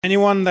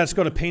Anyone that's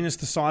got a penis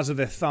the size of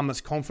their thumb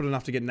that's confident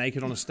enough to get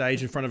naked on a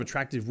stage in front of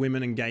attractive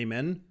women and gay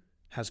men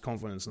has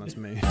confidence, and that's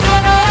me.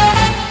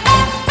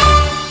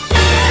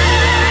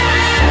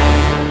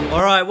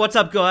 All right, what's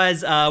up,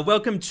 guys?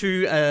 Welcome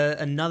to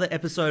another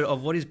episode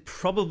of what is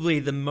probably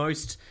the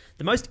most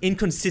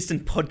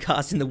inconsistent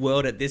podcast in the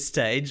world at this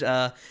stage.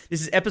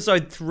 This is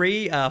episode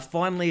 3.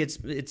 Finally,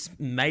 it's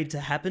made to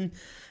happen.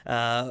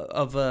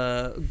 I've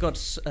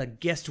got a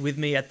guest with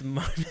me at the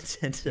moment.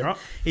 And, You all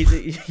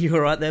right? You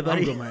all right there,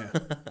 buddy? I'm good,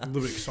 mate. I'm a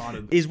little bit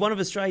excited. He's one of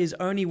Australia's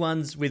only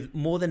ones with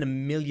more than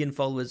 1 million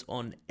followers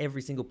on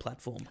every single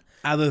platform.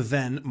 Other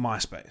than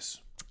MySpace.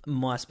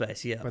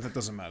 MySpace, yeah. But that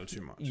doesn't matter too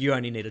much. You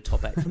only need a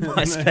top 8 for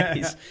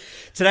MySpace.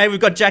 Today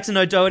we've got Jackson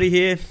O'Doherty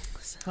here.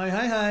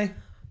 Hey.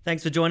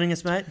 Thanks for joining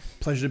us, mate.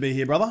 Pleasure to be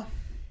here, brother.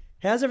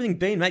 How's everything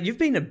been, mate? You've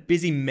been a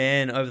busy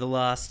man over the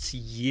last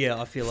year,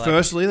 I feel like.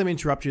 Firstly, let me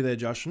interrupt you there,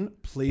 Justin.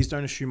 Please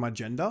don't assume my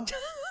gender.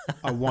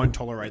 I won't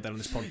tolerate that on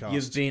this podcast.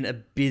 You've been a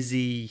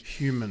busy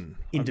human.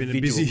 individual. I've been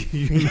a busy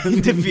human.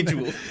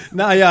 Individual.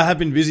 No, yeah, I have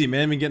been busy,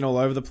 man. Been getting all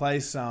over the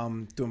place,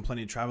 doing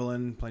plenty of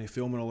traveling, plenty of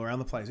filming all around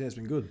the place. Yeah, it's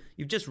been good.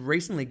 You've just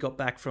recently got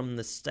back from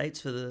the States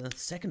for the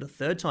second or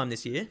third time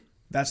this year.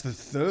 That's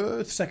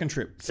the second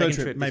trip. Second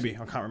Third trip, maybe.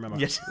 I can't remember.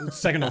 Yes.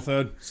 Second or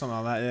third, something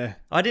like that, yeah.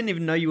 I didn't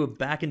even know you were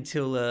back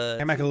until...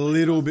 Came back a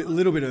little bit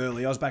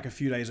early. I was back a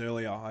few days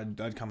earlier.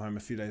 I'd come home a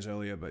few days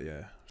earlier, but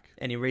yeah.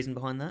 Any reason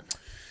behind that?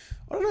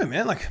 I don't know,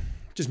 man. Like,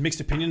 just mixed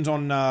opinions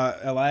on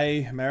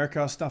LA,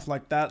 America, stuff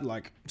like that.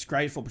 Like, it's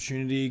great for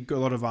opportunity. Got a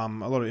lot of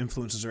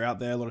influencers are out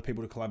there, a lot of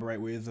people to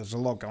collaborate with. There's a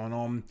lot going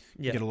on.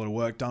 Yeah. Get a lot of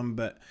work done,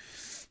 but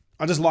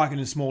I just like it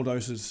in small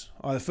doses.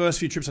 The first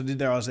few trips I did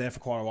there, I was there for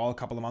quite a while, a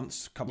couple of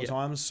months, of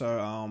times.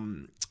 So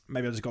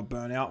maybe I just got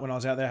burnt out when I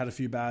was out there. Had a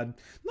few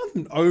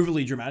nothing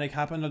overly dramatic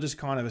happened.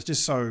 It's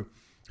just so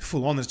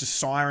full on. There's just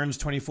sirens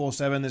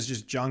 24/7. There's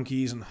just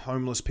junkies and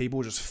homeless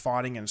people just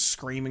fighting and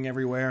screaming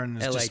everywhere. And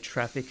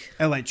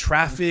LA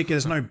traffic.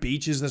 There's no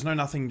beaches. There's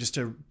nothing just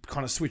to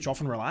kind of switch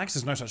off and relax.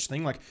 There's no such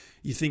thing. Like,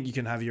 you think you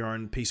can have your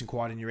own peace and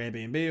quiet in your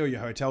Airbnb or your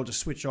hotel,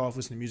 just switch off,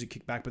 listen to music,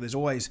 kick back. But there's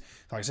always,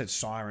 like I said,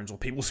 sirens or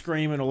people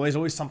screaming, or there's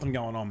always something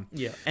going on.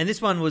 Yeah, and this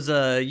one was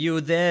you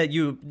were there.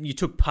 You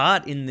took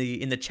part in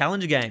the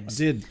Challenger Games.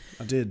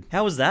 I did.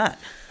 How was that?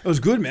 It was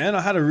good, man.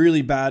 I had a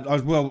really bad... I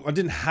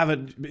didn't have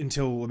it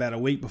until about a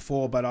week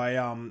before, but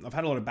I've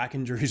had a lot of back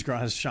injuries,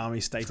 as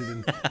Shami stated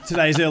in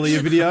today's earlier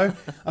video.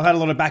 I've had a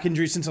lot of back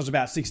injuries since I was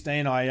about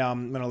 16.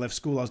 When I left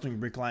school, I was doing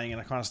bricklaying,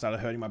 and I kind of started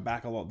hurting my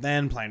back a lot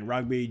then, playing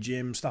rugby,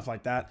 gym, stuff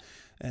like that.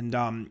 And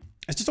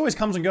it just always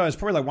comes and goes.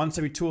 Probably like once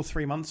every 2 or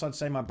 3 months, I'd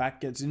say my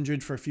back gets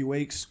injured for a few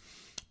weeks.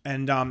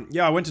 And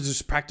I went to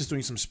just practice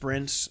doing some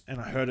sprints,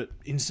 and I heard it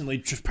instantly,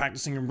 just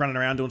practicing and running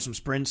around doing some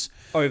sprints.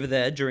 Over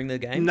there during the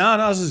game? No,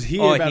 I was just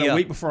here a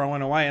week before I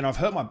went away, and I've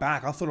hurt my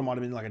back. I thought it might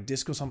have been like a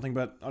disc or something,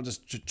 but I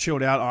just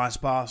chilled out, ice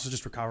baths,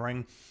 just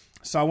recovering.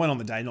 So I went on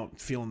the day not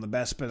feeling the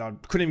best, but I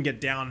couldn't even get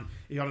down.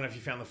 I don't know if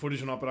you found the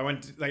footage or not, but I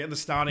went at the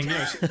starting,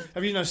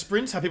 have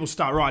sprints? How people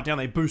start right down,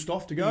 they boost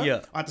off to go? Yeah.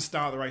 I had to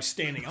start the race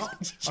standing up.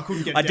 I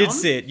couldn't get down. I did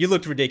see it. You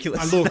looked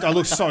ridiculous. I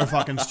looked so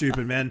fucking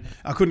stupid, man.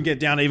 I couldn't get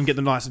down to even get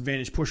the nice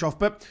advantage push off,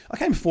 but I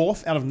came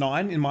 4th out of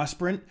 9 in my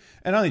sprint,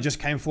 and only just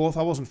came 4th.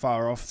 I wasn't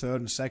far off 3rd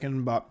and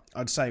 2nd, but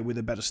I'd say with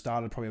a better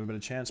start, I'd probably have a better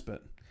chance,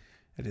 but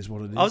it is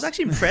what it is. I was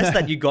actually impressed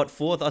that you got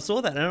 4th. I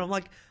saw that, and I'm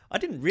like, I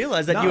didn't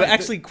realise that you were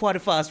actually quite a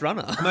fast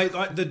runner. Mate,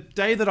 the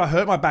day that I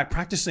hurt my back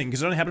practicing,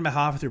 because it only happened about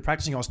halfway through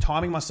practicing, I was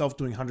timing myself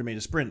doing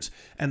 100-metre sprints,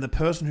 and the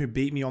person who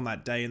beat me on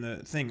that day in the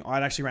thing,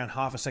 I'd actually ran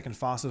half a second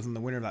faster than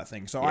the winner of that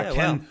thing. So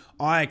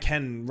I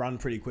can run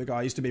pretty quick.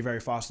 I used to be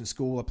very fast in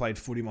school. I played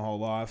footy my whole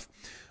life.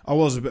 I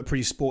was a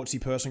pretty sportsy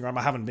person.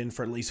 I haven't been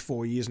for at least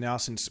 4 years now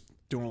since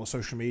doing all the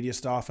social media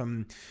stuff.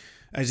 And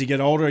as you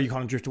get older, you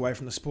kind of drift away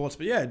from the sports.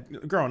 But yeah,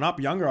 growing up,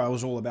 younger, I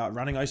was all about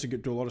running. I used to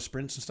do a lot of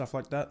sprints and stuff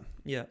like that.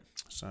 Yeah.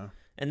 So...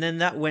 And then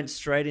that went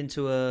straight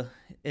into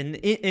an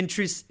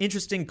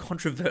interesting,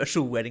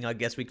 controversial wedding, I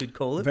guess we could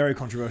call it. Very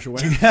controversial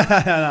wedding.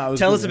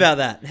 Tell us about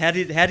that. How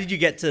did you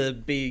get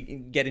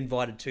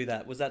invited to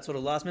that? Was that sort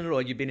of last minute,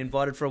 or you've been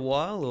invited for a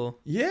while, or?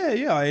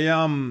 Yeah.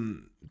 I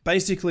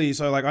basically,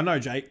 so like I know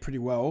Jake pretty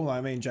well. I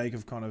mean, Jake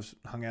have kind of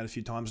hung out a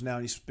few times now.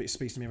 And he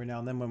speaks to me every now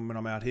and then when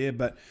I'm out here.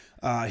 But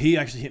he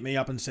actually hit me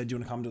up and said, "Do you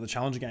want to come to the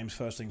Challenger Games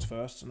first things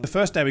first?" And the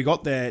first day we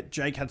got there,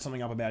 Jake had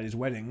something up about his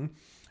wedding.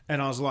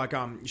 And I was like,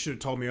 you should have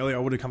told me earlier. I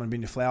would have come and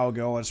been your flower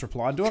girl. I just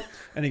replied to it.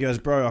 And he goes,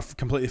 "Bro, I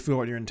completely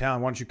forgot you're in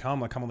town. Why don't you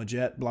come? Come on the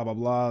jet, blah, blah,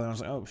 blah." And I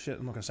was like, oh, shit,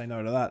 I'm not going to say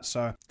no to that.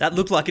 So that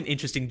looked like an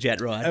interesting jet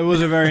ride. It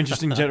was a very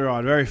interesting jet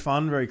ride. Very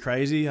fun, very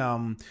crazy.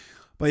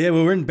 But yeah,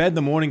 we were in bed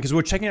the morning because we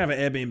were checking out our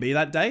Airbnb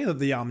that day that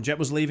the jet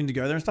was leaving to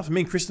go there and stuff. And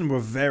me and Kristen were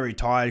very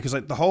tired because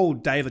like the whole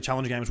day of the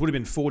Challenger Games would have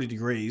been 40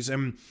 degrees.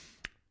 And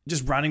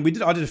just running.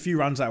 I did a few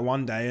runs that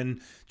one day,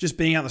 and just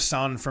being out in the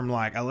sun from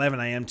like 11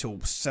 a.m.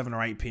 till 7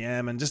 or 8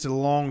 p.m. and just a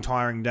long,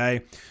 tiring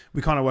day.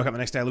 We kind of woke up the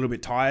next day a little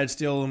bit tired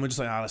still, and we're just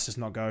like, let's just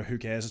not go. Who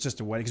cares? It's just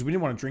a wedding because we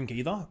didn't want to drink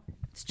either.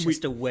 It's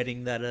just a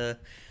wedding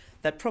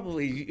that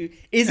probably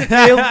is it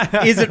real?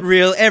 Is it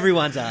real?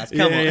 Everyone's asked.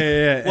 Come on.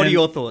 Yeah. What are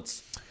your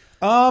thoughts?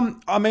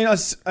 I mean,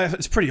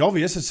 it's pretty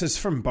obvious. It's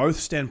from both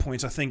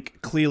standpoints. I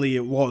think clearly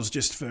it was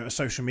just for a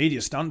social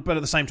media stunt, but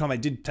at the same time, they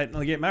did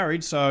technically get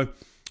married. So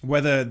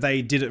whether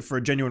they did it for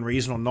a genuine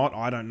reason or not,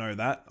 I don't know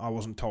that. I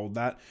wasn't told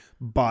that.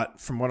 But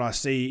from what I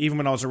see, even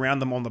when I was around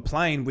them on the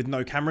plane with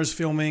no cameras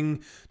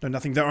filming, no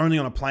nothing, they're only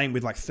on a plane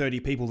with like 30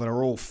 people that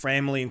are all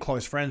family and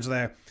close friends.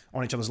 They're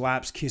on each other's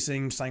laps,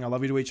 kissing, saying I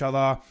love you to each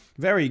other.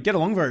 Get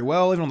along very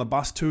well, even on the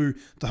bus to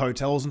the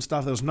hotels and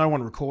stuff. There was no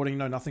one recording,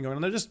 no nothing going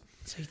on. They're just...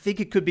 So you think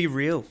it could be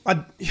real?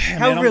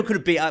 How real could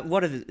it be?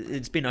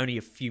 It's been only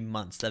a few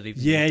months they've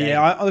even been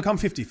dating. Look, I'm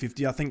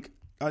 50-50. I think,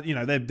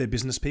 they're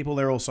business people.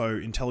 They're also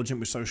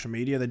intelligent with social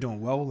media. They're doing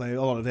well.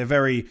 They're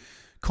very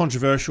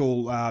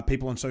controversial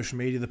people on social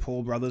media. The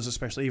Paul brothers,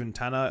 especially, even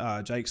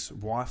Tanner, Jake's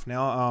wife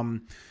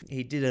now.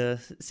 He did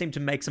seem to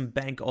make some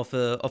bank off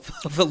a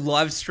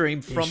live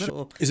stream from it.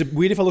 Is it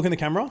weird if I look in the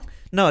camera?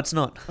 No, it's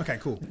not. Okay,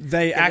 cool.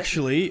 They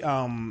actually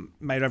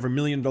made over $1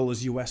 million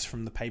US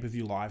from the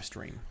pay-per-view live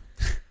stream.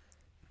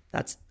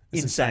 That's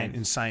insane.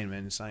 Insane,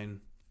 man. Insane.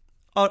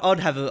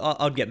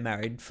 I'd get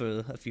married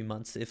for a few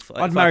months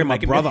I'd marry my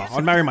brother.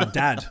 I'd marry my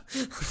dad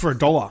for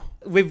 $1.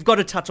 We've got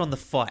to touch on the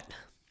fight.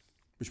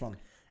 Which one?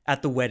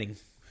 At the wedding.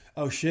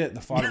 Oh shit,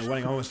 the fight at the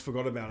wedding. I almost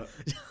forgot about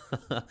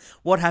it.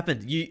 What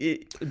happened?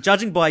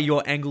 Judging by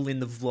your angle in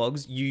the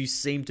vlogs, you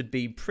seem to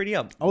be pretty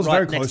up. I was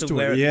very close to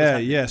it.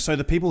 Yeah. So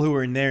the people who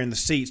were in there in the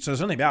seats, so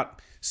there's only about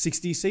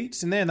 60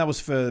 seats in there, and that was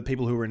for the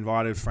people who were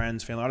invited,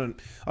 friends, family.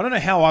 I don't know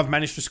how I've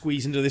managed to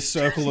squeeze into this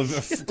circle of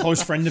a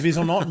close friend of his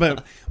or not,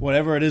 but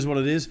whatever, it is what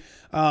it is.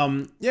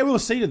 We were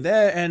seated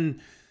there, and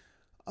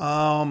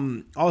I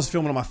was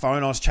filming on my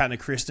phone. I was chatting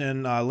to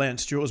Kristen.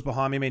 Lance Stewart was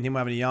behind me. Me and him were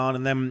having a yarn,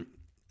 and then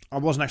I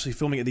wasn't actually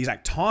filming at the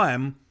exact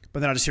time, but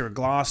then I just hear a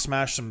glass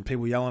smash, some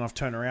people yelling. I've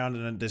turned around,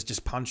 and there's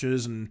just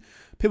punches and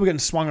people getting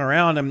swung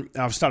around, and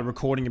I've started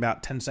recording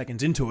about 10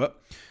 seconds into it.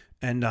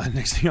 And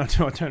next thing I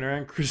do, I turn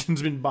around.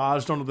 Kristen's been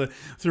barged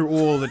through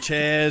all the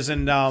chairs,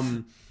 and I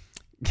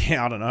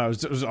don't know.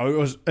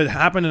 It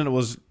happened, and it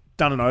was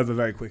done and over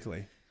very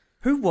quickly.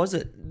 Who was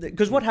it?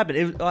 Because what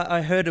happened?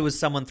 I heard it was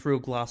someone threw a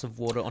glass of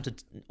water onto.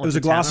 It was a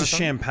glass of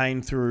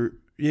champagne through.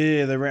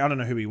 Yeah, I don't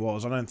know who he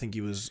was. I don't think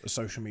he was a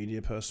social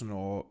media person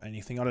or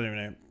anything. I don't even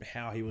know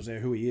how he was there,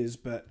 who he is,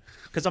 but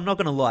because I'm not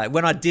going to lie,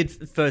 when I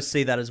did first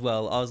see that as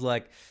well, I was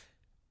like,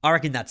 I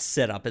reckon that's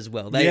set up as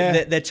well.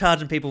 They're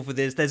charging people for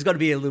this. There's got to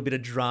be a little bit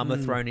of drama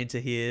thrown into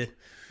here.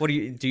 What do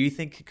you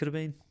think it could have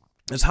been?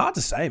 It's hard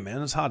to say,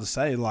 man. It's hard to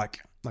say.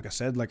 Like I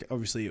said,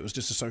 obviously it was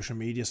just a social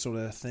media sort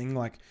of thing.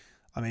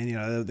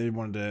 They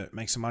wanted to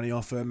make some money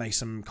off it, make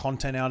some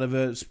content out of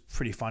it. It's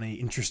pretty funny,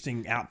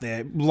 interesting, out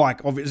there.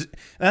 Obviously,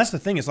 and that's the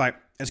thing.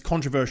 It's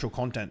controversial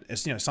content.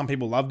 It's some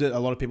people loved it, a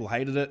lot of people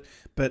hated it,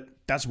 but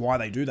that's why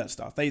they do that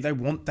stuff. They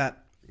want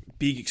that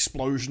big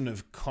explosion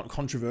of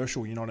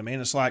controversial. You know what I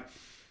mean? It's like.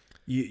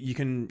 You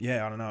can,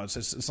 I don't know.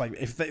 It's like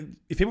if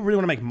people really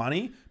want to make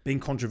money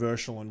being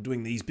controversial and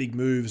doing these big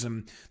moves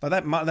and like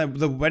that,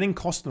 the wedding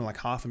cost them like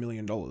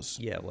 $500,000.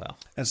 Yeah, wow.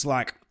 It's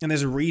like, and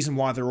there's a reason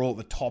why they're all at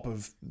the top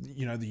of the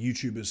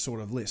YouTubers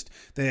sort of list.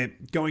 They're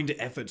going to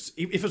efforts.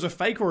 If it's a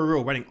fake or a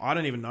real wedding, I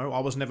don't even know.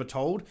 I was never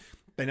told.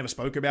 They never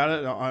spoke about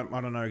it.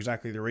 I don't know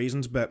exactly the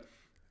reasons, but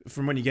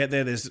from when you get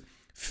there, there's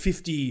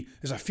 50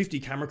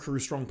 camera crew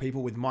strong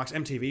people with mics.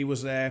 MTV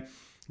was there.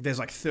 There's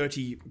like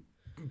 30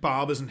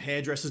 barbers and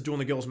hairdressers doing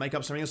the girls'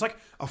 makeup. So it's like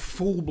a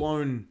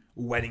full-blown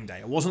wedding day.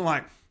 It wasn't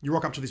like you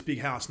rock up to this big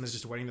house and there's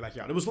just a wedding in the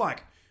backyard. It was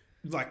like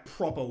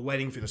proper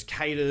wedding food. There's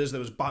caterers, there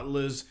was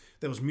butlers,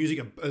 there was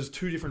music. There's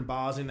 2 different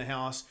bars in the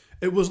house.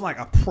 It was like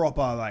a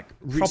proper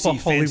ritzy,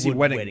 fancy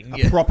wedding.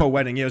 A proper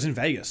wedding. Yeah, it was in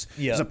Vegas.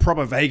 Yeah. It was a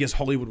proper Vegas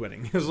Hollywood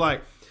wedding. It was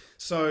like,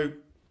 so,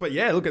 but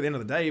yeah, look, at the end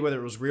of the day, whether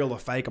it was real or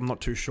fake, I'm not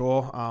too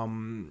sure.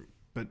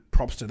 But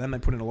props to them. They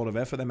put in a lot of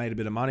effort. They made a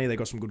bit of money. They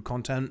got some good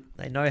content.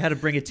 They know how to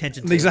bring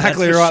attention to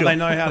exactly it. Right. Sure. They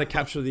know how to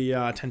capture the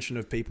attention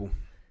of people.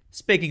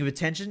 Speaking of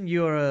attention,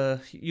 you're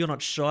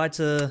not shy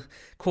to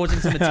causing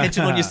some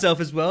attention on yourself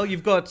as well.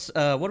 You've got,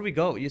 what do we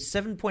got? You're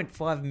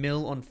 7.5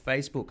 mil on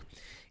Facebook.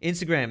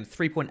 Instagram,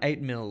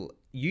 3.8 mil.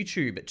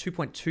 YouTube at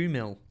 2.2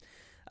 mil.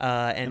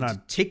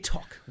 And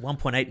TikTok,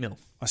 1.8 mil.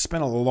 I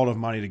spent a lot of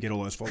money to get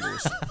all those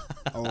followers.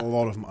 A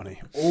lot of money.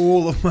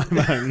 All of my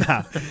money.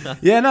 Nah.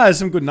 Yeah, no, there's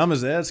some good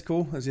numbers there. It's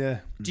cool.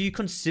 Do you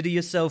consider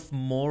yourself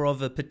more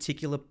of a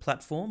particular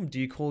platform? Do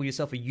you call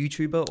yourself a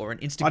YouTuber or an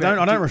Instagram?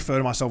 I don't refer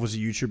to myself as a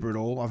YouTuber at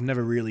all. I've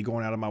never really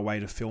gone out of my way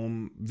to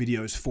film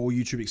videos for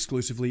YouTube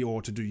exclusively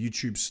or to do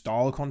YouTube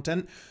style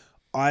content.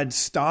 I'd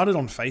started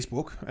on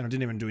Facebook and I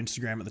didn't even do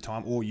Instagram at the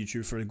time or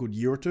YouTube for a good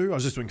year or two. I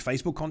was just doing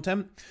Facebook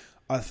content.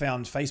 I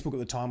found Facebook at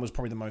the time was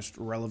probably the most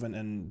relevant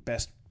and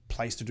best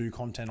place to do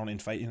content on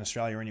in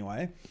Australia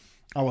anyway.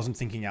 I wasn't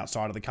thinking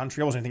outside of the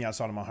country. I wasn't thinking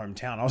outside of my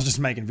hometown. I was just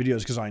making videos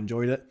because I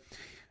enjoyed it.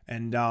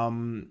 And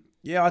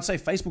I'd say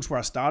Facebook's where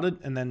I started.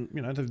 And then,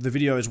 the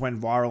videos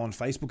went viral on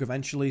Facebook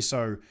eventually.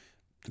 So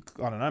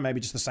I don't know, maybe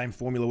just the same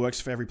formula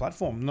works for every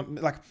platform.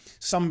 Like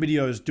some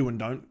videos do and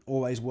don't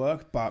always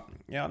work. But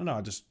yeah, I don't know.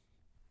 I just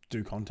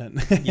do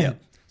content. Yeah.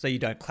 So you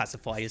don't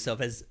classify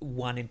yourself as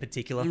one in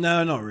particular?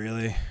 No, not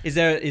really. Is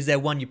there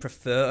one you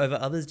prefer over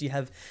others? Do you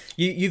have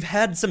you've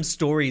had some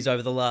stories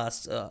over the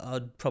last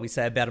I'd probably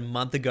say about a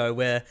month ago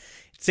where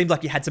it seemed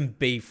like you had some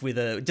beef with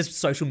just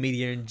social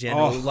media in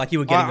general, like you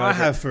were getting over I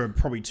have for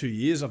probably 2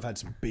 years. I've had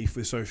some beef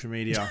with social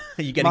media.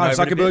 Are you getting Mark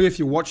over it a Zuckerberg, bit? if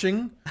you're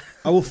watching,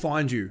 I will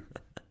find you.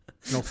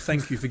 And I'll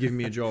thank you for giving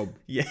me a job.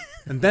 Yeah.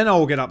 And then I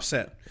will get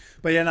upset.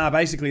 But yeah,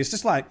 basically it's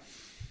just like,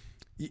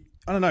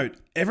 I don't know,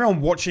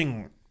 everyone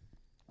watching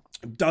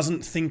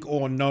doesn't think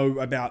or know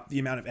about the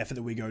amount of effort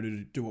that we go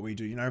to do what we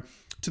do, you know?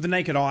 To the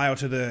naked eye or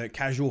to the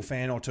casual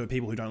fan or to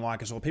people who don't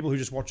like us or people who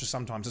just watch us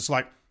sometimes, it's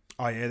like,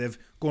 oh yeah, they've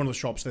gone to the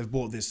shops, they've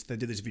bought this, they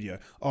did this video.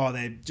 Oh,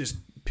 they're just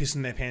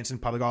pissing their pants in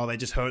public. Oh, they're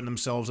just hurting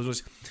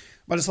themselves.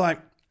 But it's like,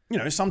 you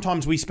know,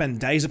 sometimes we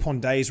spend days upon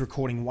days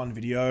recording one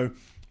video.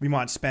 We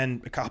might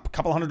spend a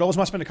couple $100,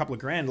 might spend a couple of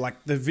grand.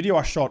 Like the video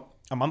I shot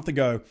a month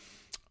ago,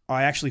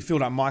 I actually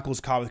filled up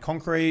Michael's car with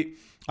concrete.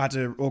 I had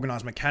to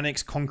organise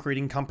mechanics,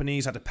 concreting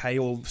companies, had to pay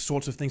all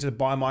sorts of things, had to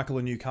buy Michael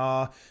a new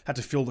car, had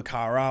to fill the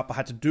car up, I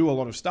had to do a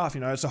lot of stuff, you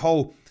know, it's a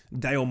whole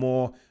day or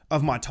more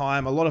of my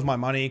time, a lot of my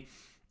money,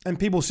 and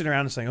people sit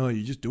around and saying, oh,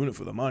 you're just doing it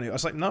for the money. I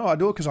was like, no, I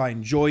do it because I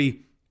enjoy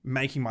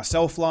making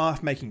myself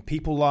laugh, making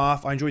people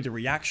laugh, I enjoy the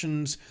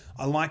reactions,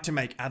 I like to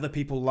make other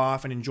people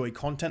laugh and enjoy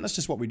content. That's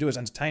just what we do as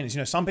entertainers.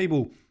 You know, some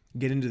people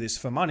get into this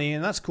for money,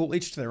 and that's cool,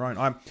 each to their own.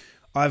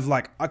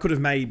 I could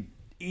have made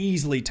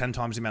easily 10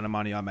 times the amount of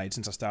money I made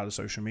since I started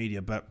social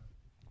media, but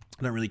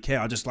I don't really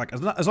care. I just like,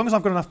 as long as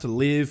I've got enough to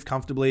live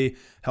comfortably,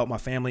 help my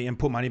family, and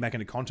put money back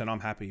into content, I'm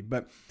happy.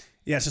 But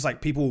yeah, it's just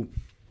like people,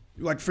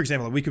 like for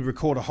example, we could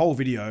record a whole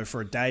video for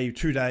a day,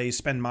 2 days,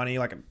 spend money,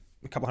 like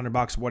a couple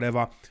 $100,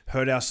 whatever,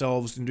 hurt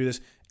ourselves and do this,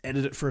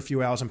 edit it for a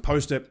few hours and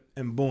post it,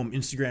 and boom,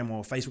 Instagram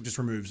or Facebook just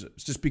removes it.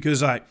 It's just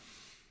because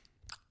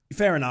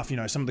fair enough, you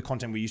know, some of the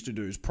content we used to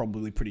do is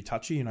probably pretty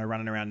touchy, you know,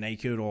 running around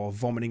naked or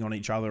vomiting on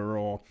each other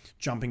or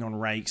jumping on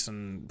rakes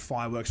and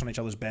fireworks on each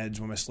other's beds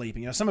when we're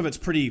sleeping. You know, some of it's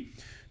pretty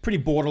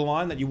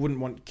borderline that you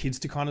wouldn't want kids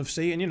to kind of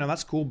see. And, you know,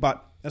 that's cool,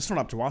 but that's not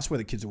up to us where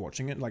the kids are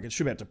watching it. Like, it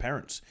should be up to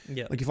parents.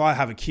 Yeah. Like, if I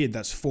have a kid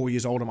that's 4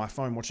 years old on my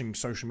phone watching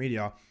social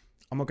media,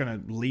 I'm not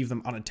going to leave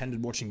them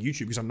unattended watching YouTube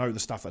because I know the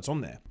stuff that's on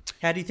there.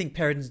 How do you think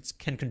parents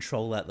can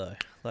control that though?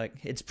 Like,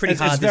 it's pretty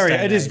hard.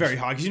 It is very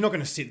hard because you're not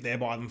going to sit there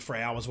by them for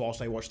hours whilst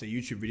they watch their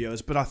YouTube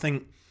videos. But I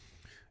think,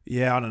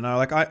 yeah, I don't know.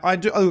 Like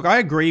I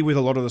agree with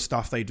a lot of the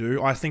stuff they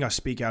do. I think I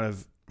speak out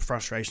of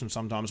frustration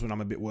sometimes when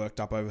I'm a bit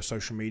worked up over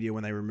social media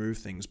when they remove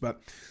things.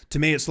 But to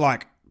me, it's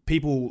like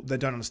people that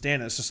don't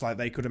understand it. It's just like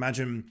they could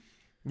imagine,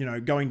 you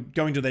know,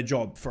 going to their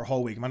job for a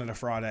whole week, Monday to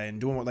Friday, and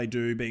doing what they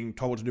do, being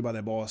told what to do by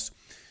their boss,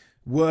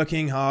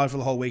 working hard for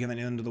the whole week, and then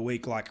at the end of the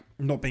week, like,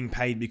 not being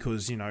paid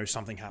because, you know,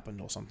 something happened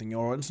or something.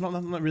 Or it's not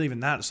really even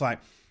that. It's like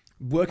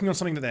working on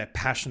something that they're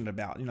passionate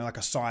about, you know, like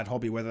a side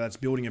hobby, whether that's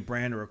building a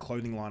brand or a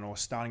clothing line or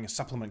starting a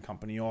supplement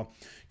company or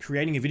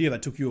creating a video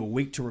that took you a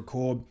week to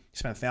record, you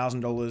spent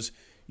 $1,000,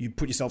 you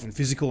put yourself in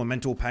physical and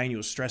mental pain, you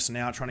were stressing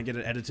out trying to get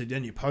it edited,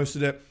 then you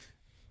posted it.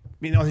 I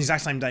mean, on the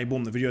exact same day,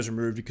 boom, the video's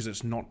removed because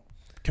it's not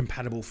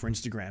compatible for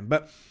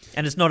Instagram.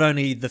 And it's not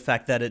only the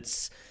fact that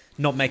it's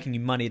not making you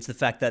money, it's the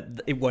fact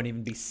that it won't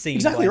even be seen.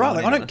 Exactly right.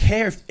 Like, I don't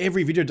care if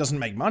every video doesn't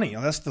make money.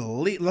 That's the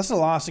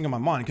last thing on my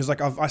mind, because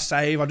like I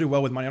save, I do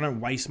well with money, I don't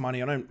waste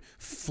money, I don't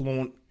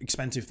flaunt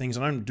expensive things,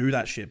 I don't do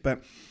that shit.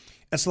 But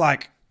it's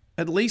like,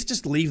 at least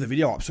just leave the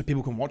video up so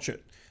people can watch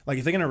it. Like,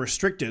 if they're going to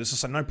restrict it, it's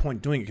just like no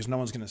point doing it because no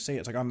one's going to see it.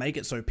 It's like, I make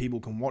it so people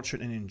can watch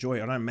it and enjoy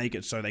it. I don't make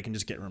it so they can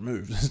just get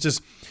removed. It's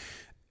just,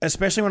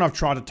 especially when I've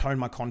tried to tone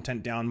my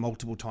content down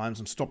multiple times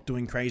and stop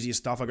doing crazier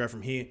stuff. I go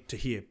from here to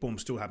here, boom,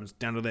 still happens,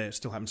 down to there,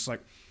 still happens. It's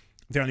like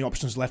the only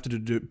options left are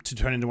to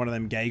turn into one of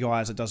them gay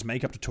guys that does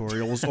makeup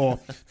tutorials or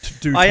to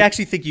do... I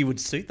actually think you would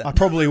suit that. I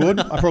probably would.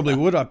 I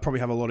probably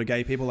have a lot of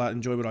gay people that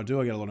enjoy what I do.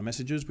 I get a lot of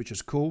messages, which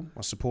is cool.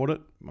 I support it.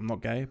 I'm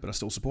not gay, but I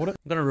still support it.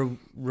 I'm going to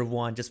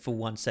rewind just for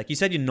 1 sec. You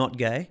said you're not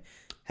gay.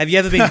 Have you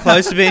ever been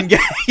close to being gay?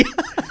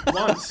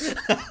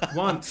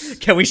 Once.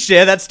 Can we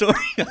share that story?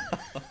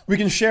 We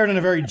can share it in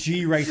a very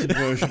G-rated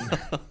version.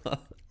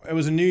 It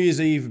was a New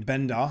Year's Eve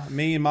bender.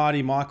 Me and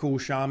Marty, Michael,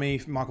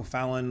 Shami, Michael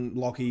Fallon,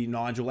 Lockie,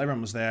 Nigel,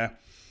 everyone was there.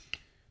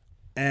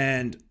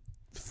 And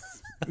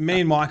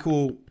me and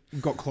Michael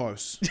got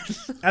close.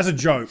 As a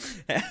joke.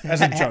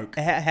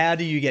 How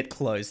do you get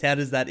close? How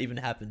does that even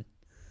happen?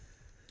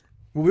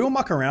 Well, we all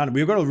muck around.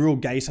 We've got a real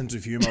gay sense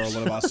of humor, a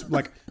lot of us.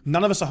 Like,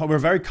 none of us we're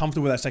very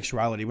comfortable with our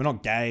sexuality. We're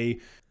not gay.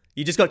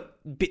 You just got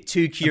a bit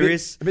too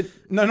curious?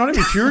 No, not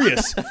even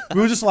curious.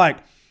 We were just like,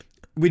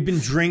 we'd been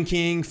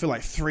drinking for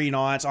like 3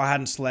 nights. I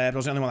hadn't slept. I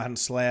was the only one that hadn't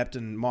slept.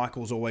 And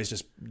Michael's always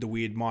just the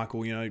weird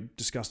Michael, you know,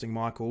 disgusting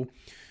Michael,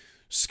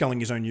 sculling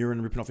his own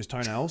urine, ripping off his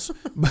toenails.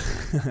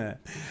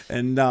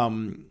 And,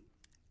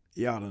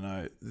 yeah, I don't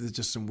know. There's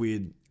just some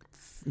weird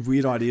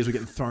ideas were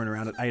getting thrown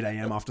around at 8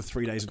 a.m. after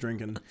 3 days of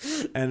drinking.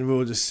 And we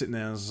were just sitting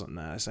there and I was like,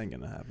 nah, this ain't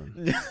going to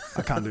happen.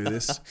 I can't do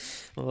this.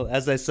 Well,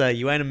 as they say,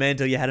 you ain't a man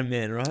till you had a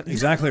man, right?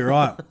 Exactly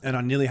right. And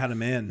I nearly had a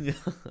man.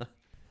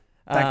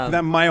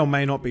 That may or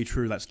may not be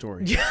true, that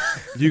story.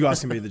 You guys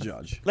can be the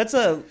judge. Let's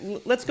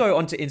go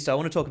on to Insta. I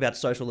want to talk about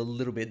social a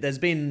little bit. There's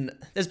been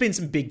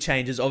some big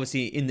changes,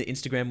 obviously, in the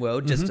Instagram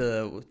world. Just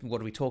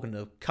what are we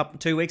talking?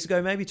 2 weeks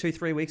ago, maybe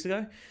 3 weeks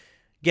ago,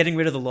 getting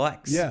rid of the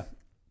likes. Yeah,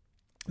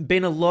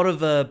 been a lot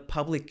of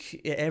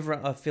public.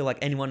 I feel like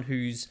anyone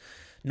who's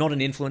not an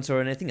influencer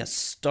or anything are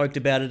stoked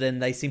about it,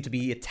 and they seem to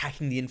be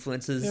attacking the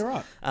influencers.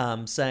 Yeah,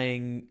 right.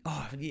 Saying,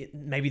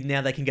 maybe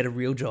now they can get a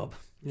real job.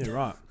 Yeah,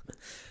 right.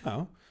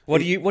 Oh. What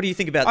do you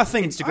think about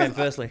Instagram?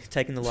 Firstly,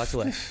 taking the likes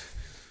away.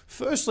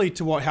 Firstly,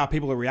 to how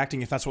people are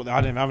reacting. If that's what I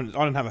don't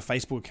have a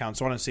Facebook account,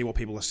 so I don't see what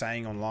people are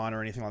saying online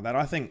or anything like that.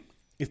 I think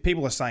if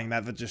people are saying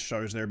that just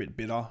shows they're a bit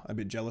bitter, a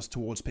bit jealous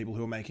towards people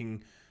who are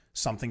making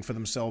something for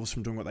themselves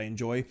from doing what they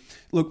enjoy.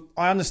 Look,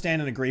 I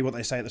understand and agree what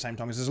they say at the same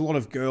time. Because there's a lot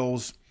of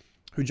girls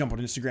who jump on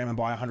Instagram and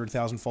buy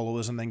 100,000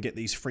 followers and then get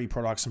these free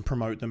products and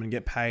promote them and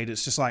get paid.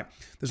 It's just like,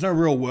 there's no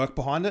real work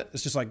behind it.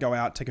 It's just like, go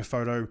out, take a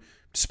photo,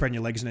 spread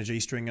your legs in a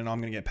G-string, and I'm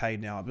going to get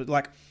paid now. But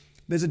like,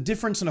 there's a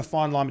difference and a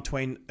fine line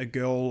between a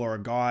girl or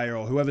a guy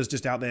or whoever's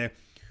just out there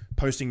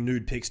posting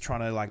nude pics, trying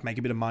to like make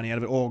a bit of money out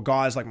of it, or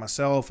guys like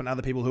myself and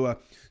other people who are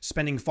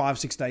spending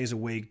 5-6 days a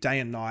week, day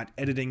and night,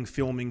 editing,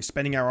 filming,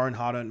 spending our own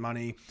hard-earned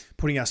money,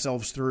 putting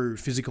ourselves through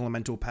physical and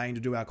mental pain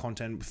to do our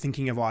content,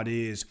 thinking of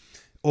ideas,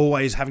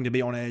 always having to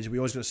be on edge. We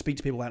always got to speak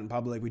to people out in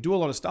public. We do a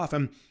lot of stuff.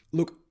 And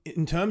look,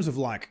 in terms of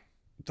like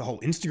the whole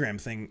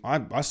Instagram thing,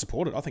 I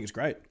support it. I think it's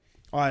great.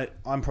 I'm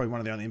probably one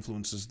of the only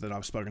influencers that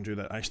I've spoken to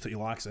that actually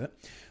likes it.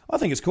 I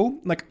think it's cool.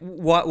 Like,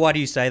 why do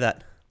you say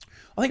that?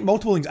 I think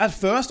multiple things. At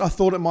first, I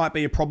thought it might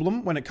be a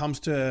problem when it comes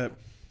to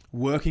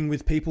working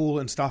with people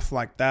and stuff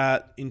like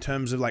that, in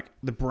terms of like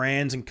the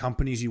brands and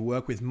companies you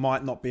work with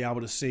might not be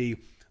able to see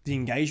the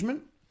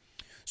engagement.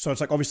 So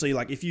it's like, obviously,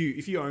 like if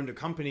you owned a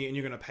company and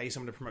you're going to pay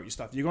someone to promote your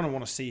stuff, you're going to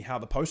want to see how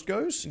the post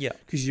goes. Yeah.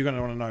 Because you're going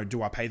to want to know,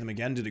 do I pay them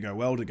again? Did it go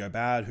well? Did it go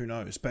bad? Who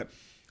knows? But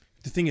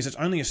the thing is, it's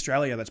only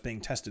Australia that's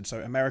being tested.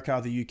 So America,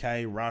 the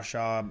UK,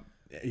 Russia,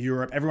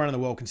 Europe, everyone in the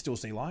world can still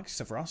see likes,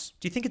 except for us.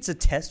 Do you think it's a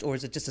test, or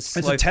is it just a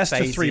slow phase? It's a test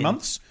for 3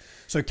 months.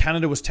 So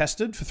Canada was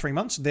tested for 3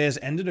 months. Theirs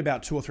ended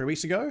about 2 or 3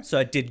 weeks ago. So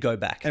it did go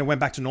back. And it went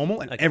back to normal.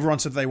 And everyone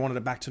said they wanted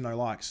it back to no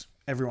likes.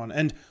 Everyone.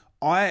 And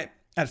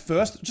at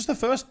first, just the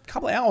first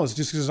couple of hours,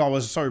 just because I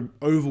was so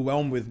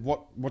overwhelmed with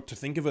what to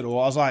think of it,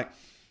 or I was like,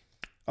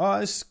 oh,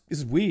 this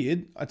is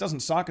weird. It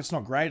doesn't suck. It's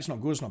not great. It's not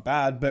good. It's not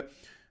bad. But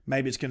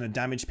maybe it's going to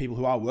damage people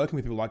who are working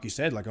with people, like you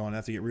said, like, oh, I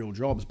have to get real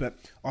jobs. But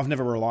I've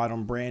never relied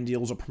on brand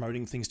deals or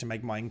promoting things to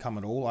make my income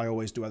at all. I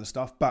always do other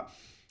stuff. But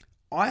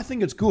I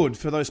think it's good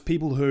for those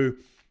people who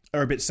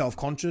are a bit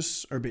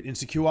self-conscious or a bit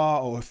insecure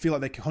or feel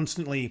like they're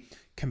constantly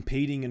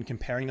competing and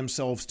comparing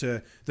themselves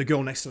to the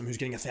girl next to them who's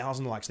getting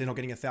 1,000 likes. They're not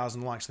getting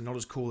 1,000 likes. They're not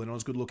as cool. They're not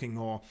as good looking.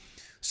 Or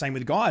same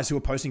with guys who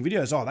are posting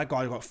videos. Oh, that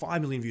guy got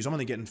 5 million views. I'm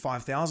only getting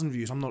 5,000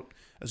 views. I'm not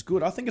as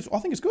good. I think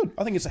it's good.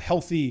 I think it's a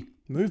healthy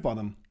move by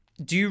them.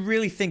 Do you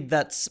really think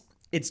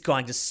it's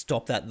going to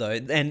stop that though?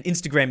 And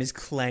Instagram is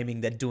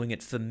claiming they're doing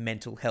it for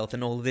mental health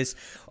and all of this.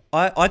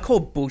 I call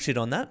bullshit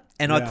on that.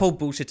 And I call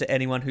bullshit to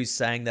anyone who's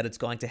saying that it's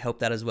going to help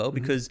that as well,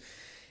 because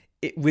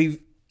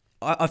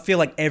I feel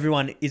like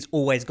everyone is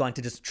always going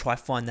to just try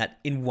find that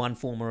in one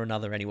form or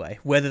another anyway.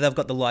 Whether they've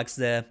got the likes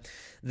there,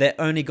 they're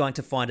only going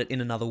to find it in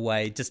another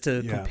way just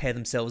to compare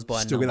themselves by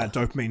still another. Get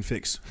that dopamine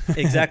fix.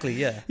 Exactly,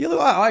 yeah. Yeah, look,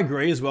 I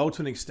agree as well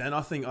to an extent.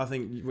 I think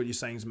what you're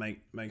saying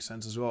makes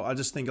sense as well. I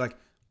just think like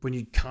when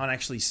you can't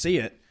actually see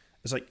it,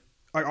 it's like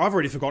I've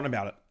already forgotten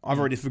about it. I've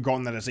already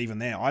forgotten that it's even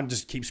there. I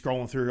just keep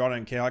scrolling through. I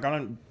don't care. Like, I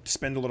don't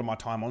spend a lot of my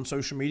time on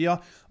social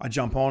media. I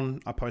jump on,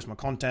 I post my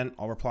content,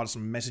 I'll reply to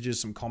some messages,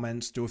 some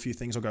comments, do a few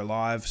things. I'll go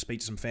live,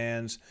 speak to some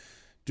fans,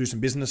 do some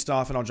business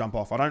stuff, and I'll jump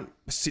off. I don't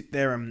sit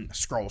there and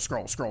scroll,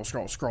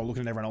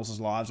 looking at everyone else's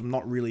lives. I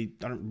don't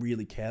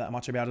really care that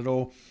much about it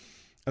all.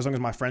 As long as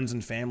my friends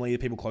and family, the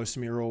people close to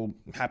me, are all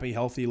happy,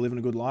 healthy, living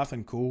a good life,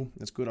 and cool.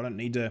 That's good. I don't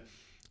need to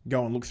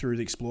go and look through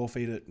the explore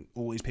feed at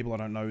all these people I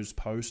don't know's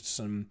posts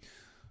and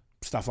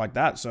stuff like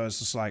that. So it's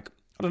just like,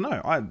 I don't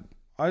know.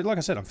 I like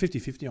I said, I'm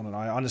 50-50 on it.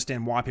 I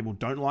understand why people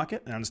don't like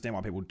it and I understand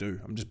why people do.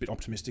 I'm just a bit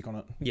optimistic on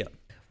it. Yeah.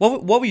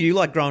 What were you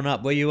like growing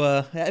up? Were you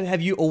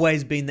have you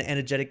always been the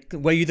energetic,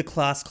 were you the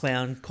class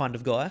clown kind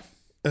of guy?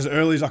 As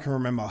early as I can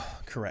remember,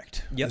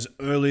 correct. Yep. As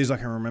early as I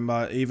can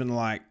remember, even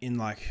like in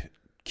like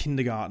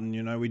kindergarten,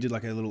 you know, we did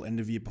like a little end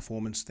of year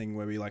performance thing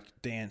where we like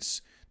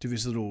do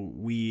this little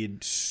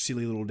weird,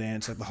 silly little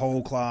dance. Like the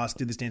whole class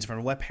did this dance in front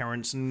of all their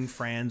parents and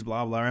friends,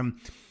 blah, blah. And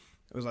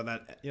it was like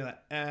that, you know, like,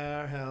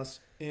 our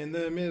house in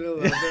the middle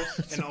of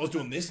the... And I was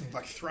doing this and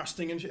like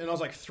thrusting and shit. And I was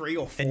like 3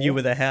 or 4. And you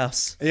were the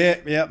house. Yeah,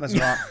 that's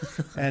right.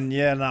 And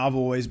yeah, no, I've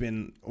always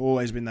been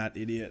that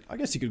idiot. I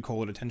guess you could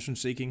call it attention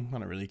seeking. I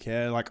don't really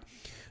care. Like,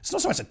 it's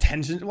not so much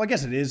attention. Well, I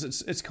guess it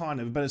is. It's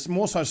kind of, but it's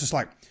more so it's just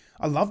like,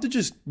 I love to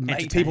just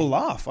make people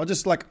laugh. I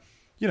just like,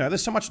 you know,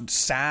 there's so much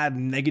sad,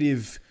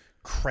 negative,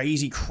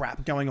 crazy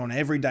crap going on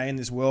every day in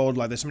this world.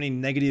 Like, there's so many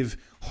negative,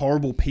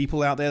 horrible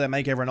people out there that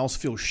make everyone else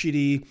feel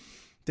shitty.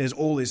 there's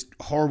all this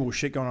horrible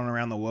shit going on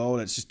around the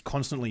world. It's just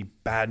constantly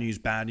bad news,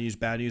 bad news,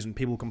 bad news, and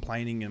people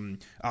complaining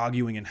and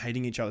arguing and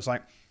hating each other. It's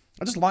like,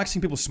 I just like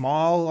seeing people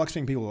smile. I like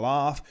seeing people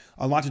laugh.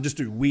 I like to just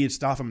do weird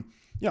stuff. And,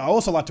 I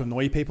also like to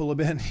annoy people a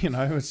bit,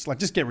 it's like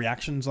just get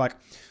reactions. Like,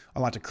 I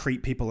like to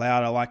creep people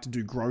out. I like to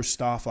do gross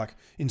stuff. Like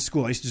in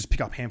school, I used to just pick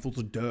up handfuls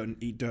of dirt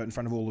and eat dirt in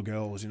front of all the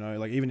girls,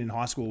 Like even in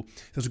high school,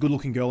 if there was a good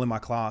looking girl in my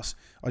class,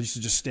 I used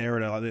to just stare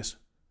at her like this.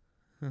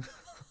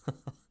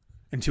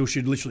 Until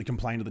she'd literally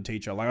complain to the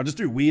teacher. Like, I just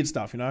do weird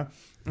stuff,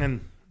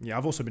 And, yeah,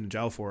 I've also been to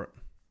jail for it.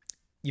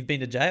 You've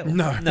been to jail?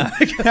 No.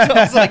 I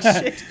was like,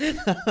 shit.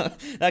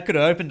 That could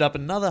have opened up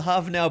another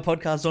half an hour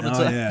podcast on its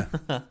own.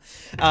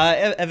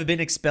 Yeah. Ever been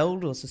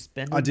expelled or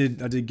suspended? I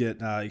did get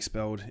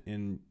expelled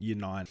in year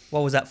 9.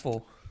 What was that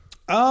for?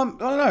 I don't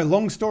know.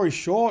 Long story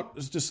short,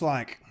 it's just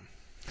like...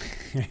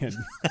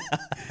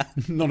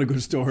 not a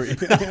good story.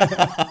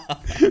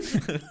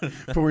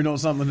 Probably not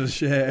something to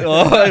share.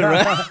 Oh,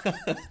 right.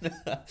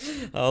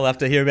 I'll have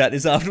to hear about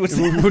this afterwards.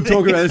 We'll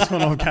talk about this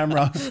one on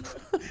camera.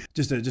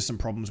 Just some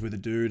problems with a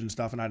dude and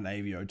stuff, and I had an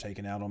AVO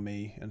taken out on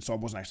me, and so I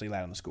wasn't actually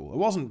allowed in the school. It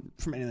wasn't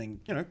from anything,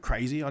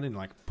 crazy. I didn't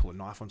like pull a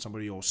knife on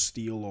somebody or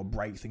steal or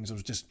break things. It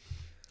was just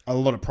a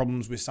lot of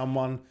problems with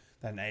someone.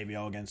 They had an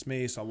AVO against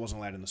me, so I wasn't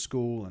allowed in the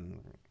school,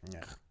 and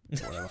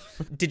whatever.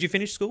 Did you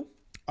finish school?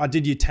 I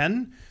did year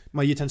 10,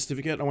 my year 10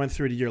 certificate. I went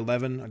through to year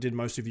 11. I did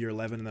most of year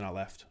 11 and then I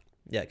left.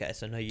 Yeah, okay,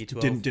 so no year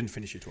 12. Didn't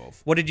finish year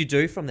 12. What did you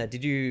do from there?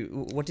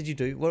 What did you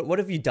do? What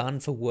have you done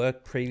for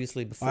work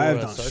previously before? I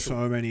have done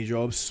so many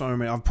jobs, so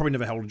many. I've probably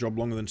never held a job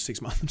longer than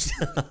 6 months.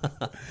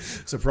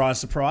 Surprise,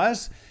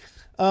 surprise.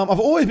 I've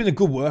always been a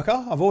good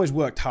worker. I've always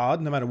worked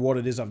hard, no matter what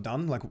it is I've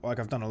done. Like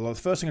I've done a lot.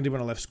 The first thing I did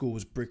when I left school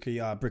was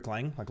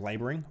bricklaying, like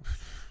labouring.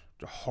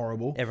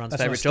 Horrible. Everyone's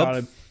favourite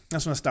job.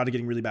 That's when I started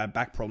getting really bad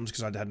back problems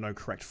because I had no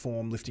correct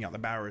form, lifting up the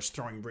barrows,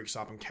 throwing bricks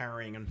up and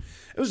carrying. And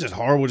it was just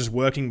horrible just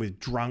working with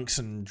drunks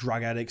and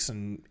drug addicts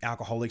and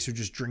alcoholics who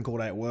just drink all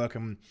day at work.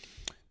 And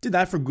did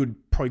that for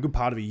probably a good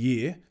part of a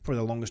year. Probably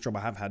the longest job I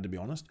have had, to be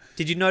honest.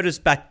 Did you notice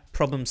back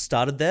problems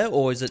started there,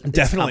 or is it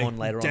definitely come on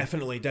later on?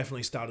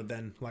 Definitely started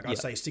then. Like I'd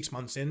say 6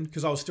 months in,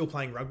 because I was still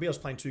playing rugby. I was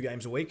playing 2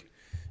 games a week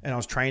and I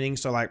was training.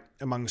 So like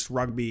amongst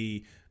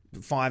rugby,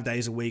 5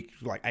 days a week,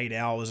 like 8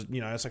 hours,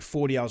 it's like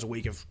 40 hours a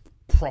week of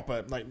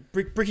proper, like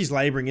brickies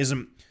labouring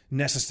isn't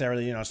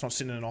necessarily, it's not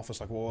sitting in an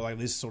office like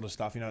this sort of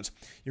stuff, it's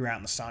you're out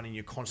in the sun and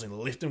you're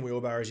constantly lifting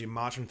wheelbarrows, you're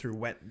marching through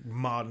wet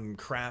mud and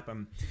crap,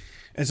 and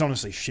it's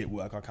honestly shit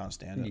work. I can't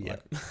stand it.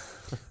 Yeah.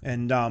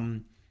 And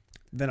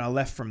then I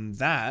left from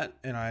that,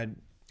 and I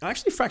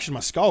actually fractured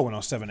my skull when I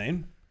was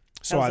 17.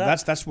 So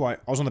that's why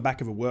I was on the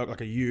back of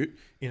a ute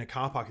in a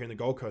car park here in the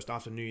Gold Coast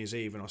after New Year's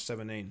Eve when I was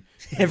 17.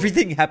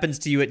 Everything happens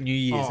to you at New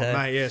Year's. Oh,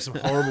 mate, yeah, some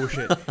horrible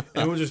shit.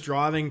 And we were just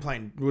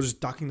we were just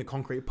ducking the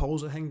concrete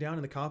poles that hang down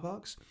in the car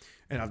parks.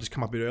 And I've just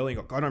come up a bit early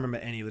and I don't remember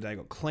any of the day.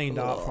 Got cleaned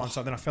up front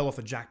side. Then I fell off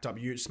a jacked up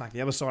ute, smacked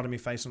the other side of me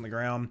face on the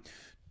ground.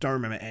 Don't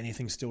remember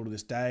anything still to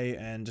this day,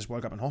 and just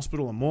woke up in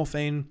hospital on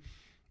morphine.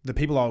 The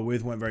people I was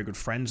with weren't very good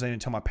friends. They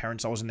didn't tell my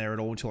parents I wasn't there at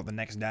all until like the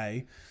next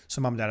day. So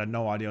mum and dad had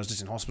no idea I was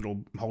just in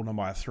hospital holding on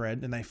by a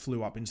thread, and they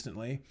flew up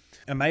instantly.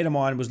 A mate of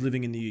mine was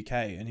living in the UK,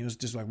 and he was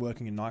just like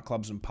working in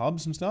nightclubs and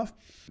pubs and stuff.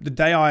 The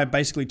day I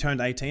basically turned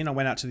 18, I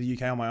went out to the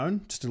UK on my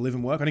own just to live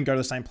and work. I didn't go to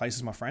the same place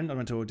as my friend. I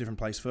went to a different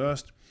place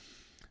first.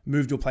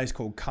 Moved to a place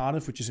called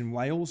Cardiff, which is in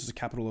Wales. It's the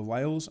capital of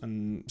Wales,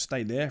 and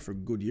stayed there for a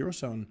good year or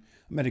so. And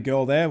I met a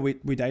girl there. We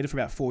dated for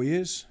about 4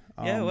 years.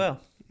 Yeah, well.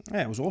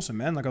 Yeah, it was awesome,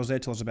 man. Like I was there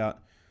till I was about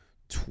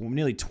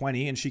nearly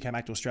 20, and she came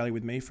back to Australia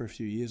with me for a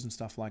few years and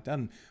stuff like that,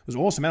 and it was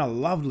awesome, man. I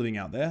loved living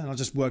out there, and I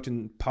just worked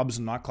in pubs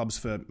and nightclubs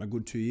for a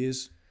good 2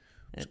 years.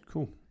 It was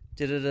cool.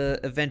 Did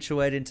it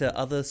eventuate into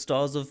other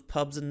styles of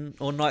pubs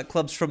or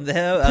nightclubs from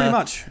there? Pretty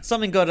much.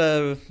 Something got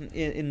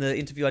in the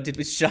interview I did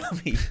with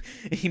Shami.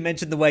 He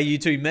mentioned the way you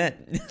two met.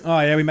 Oh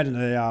yeah, we met in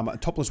a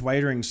topless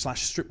waitering /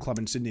 strip club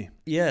in Sydney.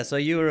 Yeah, so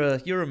you're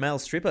a male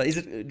stripper.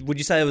 Would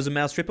you say it was a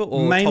male stripper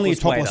or mainly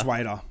topless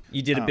waiter?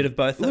 You did a bit of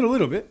both. A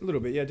little bit.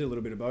 Yeah, I did a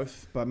little bit of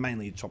both, but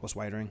mainly topless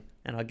waitering.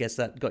 And I guess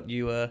that got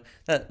you.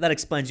 That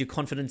explains your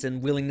confidence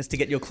and willingness to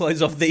get your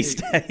clothes off these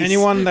days.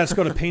 Anyone that's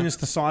got a penis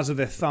the size of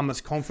their thumb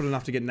that's confident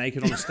enough to get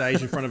naked on a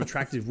stage in front of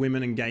attractive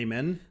women and gay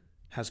men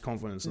has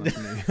confidence. And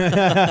that's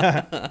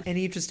me.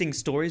 Any interesting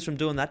stories from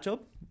doing that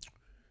job?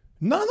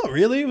 No, not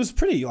really. It was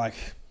pretty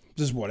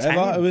just whatever.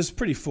 Tame. It was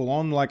pretty full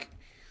on. I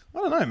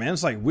don't know, man.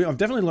 It's like I've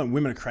definitely learned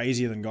women are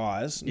crazier than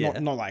guys. Yeah.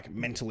 Not like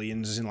mentally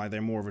and as in like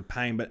they're more of a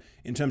pain, but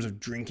in terms of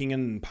drinking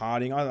and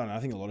partying, I don't know. I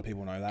think a lot of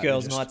people know that.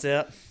 Girls' nights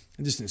out.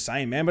 Just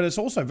insane, man. But it's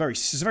also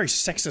it's a very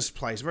sexist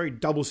place, a very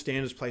double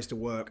standards place to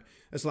work.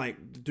 It's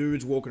like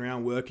dudes walking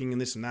around working and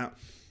this and that.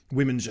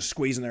 Women just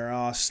squeezing their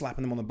ass,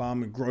 slapping them on the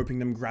bum, groping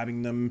them,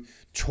 grabbing them,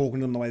 talking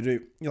to them the way they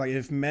do.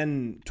 If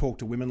men talk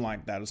to women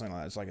like that or something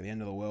like that, it's like at the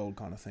end of the world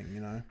kind of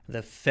thing,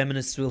 The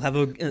feminists will have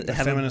a good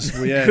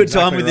exactly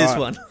time with this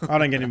one. I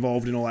don't get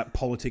involved in all that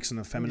politics and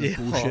the feminist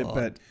bullshit,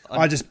 but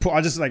I just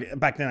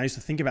back then I used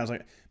to think about it, I was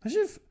like,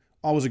 imagine if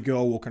I was a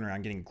girl walking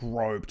around getting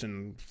groped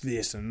and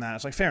this and that.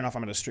 It's like, fair enough,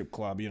 I'm at a strip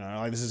club,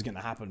 like this is going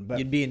to happen. But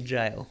You'd be in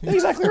jail.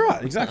 exactly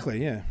right.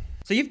 Exactly, yeah.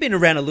 So you've been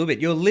around a little bit.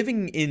 You're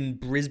living in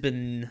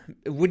Brisbane.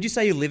 Would you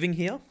say you're living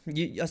here?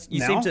 You Now?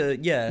 seem to,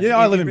 yeah. Yeah,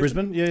 I live in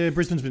Brisbane. Yeah,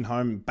 Brisbane's been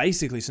home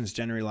basically since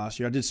January last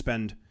year. I did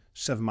spend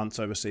 7 months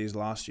overseas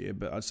last year,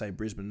 but I'd say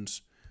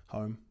Brisbane's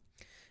home.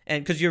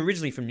 And because you're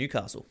originally from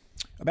Newcastle.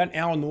 About an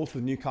hour north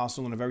of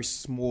Newcastle in a very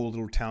small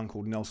little town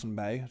called Nelson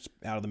Bay. It's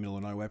out of the middle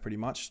of nowhere pretty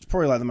much. It's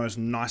probably like the most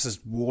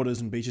nicest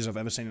waters and beaches I've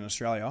ever seen in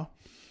Australia.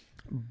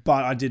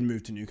 But I did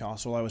move to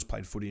Newcastle. I always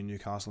played footy in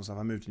Newcastle and stuff.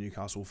 I moved to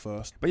Newcastle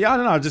first. But yeah, I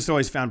don't know. I just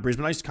always found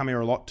Brisbane. I used to come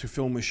here a lot to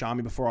film with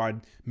Shami before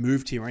I'd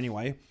moved here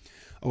anyway.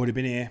 I would have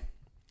been here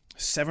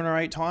 7 or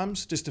 8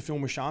 times just to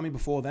film with Shami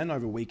before then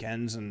over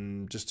weekends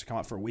and just to come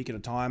up for a week at a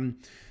time.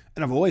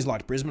 And I've always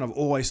liked Brisbane. I've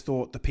always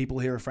thought the people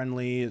here are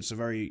friendly. It's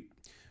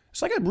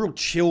like a real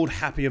chilled,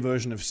 happier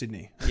version of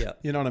Sydney. Yeah.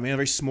 You know what I mean? A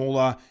very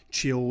smaller,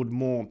 chilled,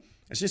 more...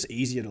 It's just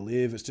easier to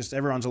live. It's just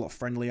everyone's a lot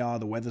friendlier.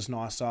 The weather's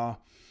nicer. I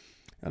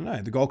don't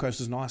know. The Gold Coast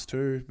is nice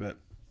too, but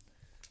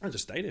I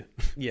just stayed here.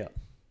 Yeah.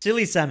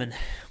 Silly salmon.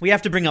 We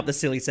have to bring up the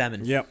silly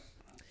salmon. Yep.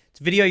 It's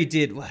a video you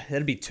did,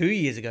 that'd be 2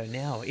 years ago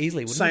now,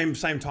 easily, wouldn't it?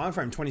 Same time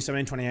frame,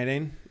 2017,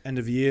 2018. End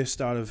of year,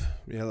 end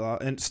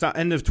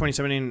of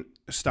 2017,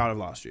 start of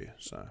last year.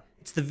 So...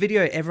 It's the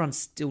video everyone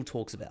still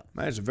talks about.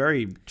 Mate, it's a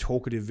very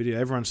talkative video.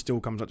 Everyone still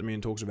comes up to me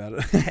and talks about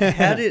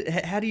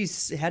it. How do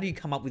you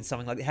come up with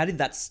something like that? How did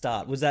that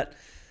start? Was that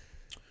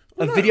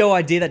a video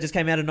idea that just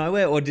came out of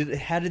nowhere, or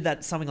how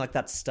did something like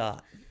that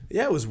start?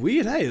 Yeah, it was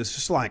weird. Hey, it's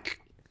just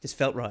like just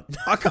felt right.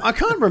 I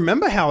can't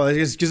remember how it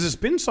is because it's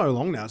been so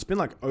long now. It's been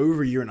like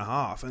over a year and a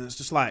half, and it's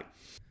just like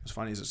as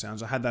funny as it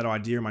sounds. I had that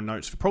idea in my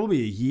notes for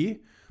probably a year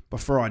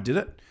before I did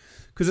it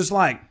because it's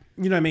like.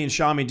 Me and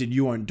Shami did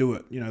You Won't Do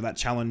It, that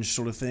challenge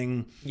sort of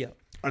thing. Yeah.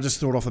 I just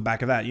thought off the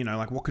back of that,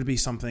 like what could be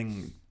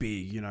something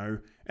big,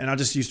 and I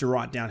just used to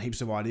write down heaps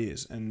of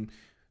ideas. And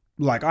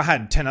like I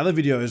had 10 other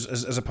videos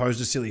as opposed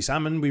to Silly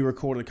Salmon. We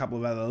recorded a couple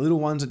of other little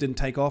ones that didn't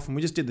take off and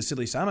we just did the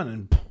Silly Salmon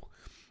and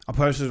I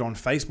posted it on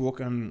Facebook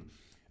and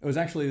it was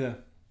actually the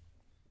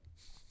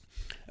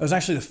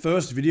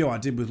first video I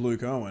did with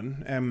Luke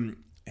Owen. And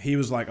he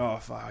was like, oh,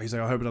 fuck. He's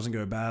like, I hope it doesn't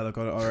go bad. Like,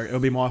 it'll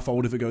be my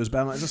fault if it goes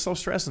bad. I'm like, just stop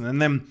stressing. And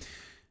then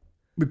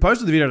we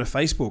posted the video to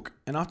Facebook,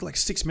 and after like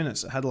 6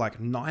 minutes, it had like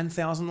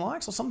 9,000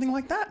 likes or something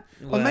like that.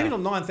 Wow. Or maybe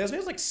not 9,000, it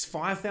was like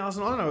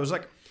 5,000. I don't know.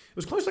 It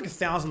was close to like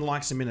 1,000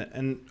 likes a minute.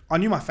 And I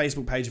knew my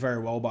Facebook page very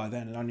well by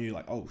then, and I knew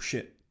like, oh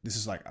shit, this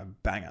is like a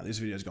banger. This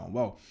video's going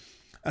well.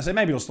 I said,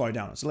 maybe it'll slow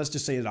down. So let's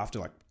just see it after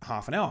like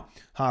half an hour.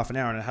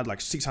 And it had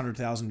like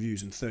 600,000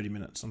 views in 30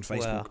 minutes on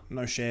Facebook. Wow.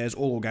 No shares,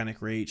 all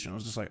organic reach. And I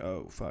was just like,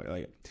 oh, fuck,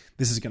 like,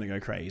 this is going to go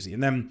crazy.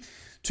 And then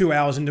 2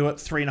 hours into it,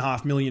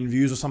 3.5 million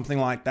views or something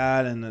like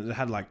that. And it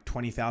had like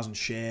 20,000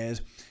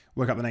 shares.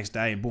 Woke up the next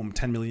day, boom,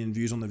 10 million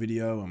views on the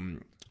video. And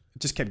it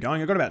just kept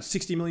going. I got about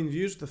 60 million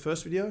views the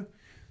first video.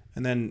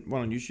 And then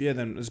one on YouTube. Yeah,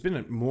 then there's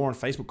been more on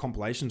Facebook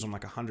compilations on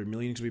like 100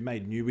 million because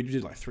we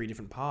did like 3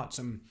 different parts.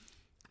 And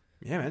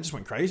yeah, man, it just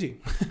went crazy.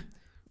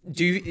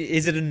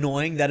 Is it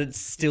annoying that it's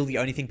still the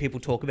only thing people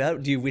talk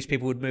about? Do you wish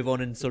people would move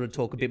on and sort of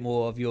talk a bit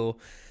more of your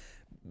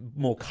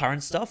more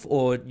current stuff,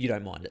 or you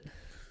don't mind it?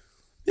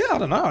 Yeah, I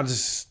don't know.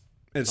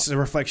 It's a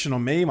reflection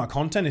on me, my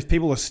content. If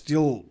people are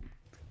still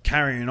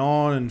carrying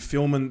on and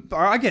filming,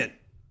 I get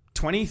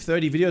 20,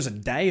 30 videos a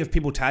day of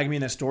people tagging me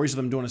in their stories of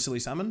them doing a Silly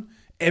Salmon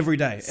every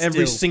day,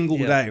 every single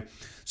day.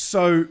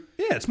 So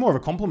yeah, it's more of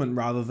a compliment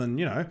rather than,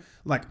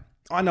 like,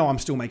 I know I'm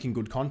still making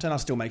good content. I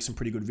still make some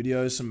pretty good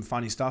videos, some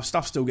funny stuff.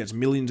 Stuff still gets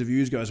millions of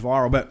views, goes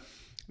viral. But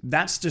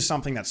that's just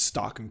something that's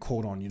stuck and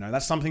caught on,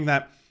 That's something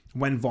that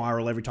went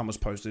viral every time it was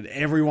posted.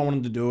 Everyone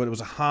wanted to do it. It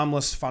was a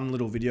harmless, fun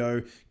little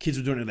video. Kids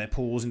were doing it in their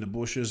pools, into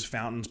bushes,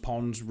 fountains,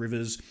 ponds,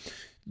 rivers.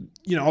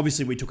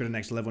 Obviously we took it to the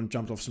next level and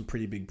jumped off some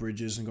pretty big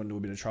bridges and got into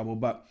a bit of trouble.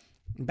 But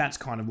that's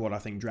kind of what I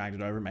think dragged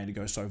it over and made it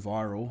go so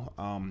viral.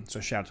 So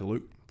shout out to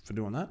Luke for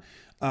doing that.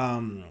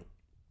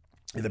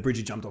 The bridge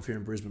he jumped off here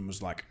in Brisbane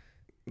was like...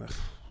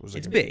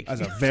 It's big. It's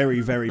a very,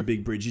 very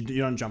big bridge. You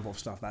don't jump off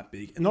stuff that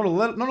big. And not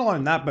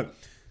alone that, but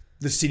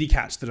the city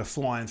cats that are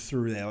flying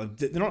through there,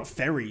 they're not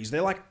ferries.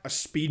 They're like a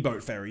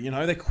speedboat ferry,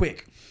 They're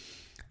quick.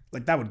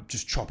 Like, that would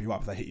just chop you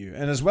up if they hit you.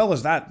 And as well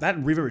as that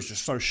river is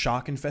just so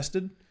shark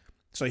infested.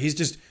 So he's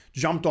just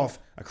jumped off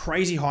a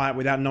crazy height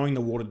without knowing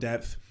the water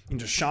depth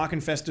into shark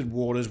infested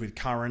waters with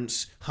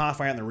currents,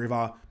 halfway out in the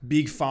river,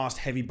 big, fast,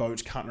 heavy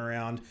boats cutting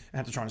around, and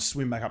had to try and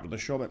swim back up to the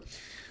shore. But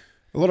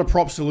a lot of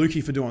props to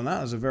Lukey for doing that.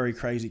 It was a very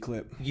crazy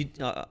clip.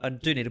 I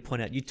do need to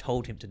point out, you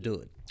told him to do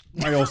it.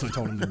 I also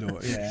told him to do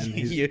it, yeah. And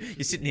you're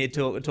sitting here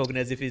talking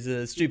as if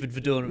he's stupid for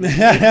doing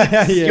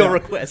it. Your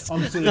request.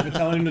 I'm silly for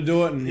telling him to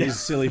do it, and he's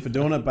silly for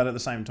doing it, but at the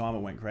same time, it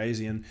went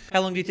crazy. And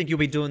how long do you think you'll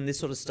be doing this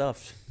sort of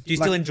stuff? Do you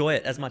still enjoy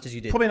it as much as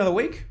you did? Probably another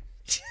week.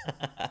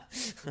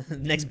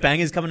 Next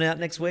banger's coming out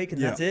next week,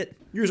 and that's it.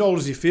 You're as old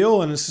as you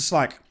feel, and it's just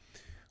like,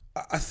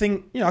 I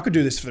think, I could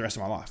do this for the rest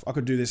of my life. I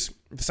could do the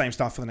same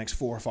stuff for the next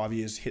 4 or 5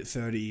 years, hit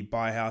 30,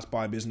 buy a house,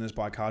 buy a business,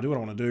 buy a car, do what I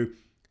want to do.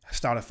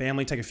 start a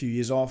family, take a few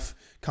years off,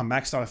 come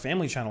back, start a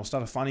family channel,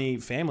 start a funny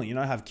family,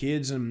 have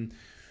kids and,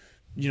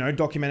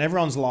 document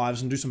everyone's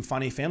lives and do some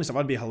funny family stuff.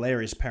 I'd be a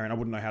hilarious parent. I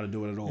wouldn't know how to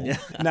do it at all. Yeah.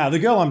 Now, the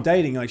girl I'm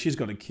dating, like, she's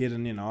got a kid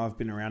and, I've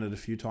been around it a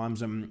few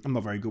times and I'm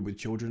not very good with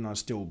children. I'm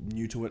still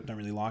new to it. Don't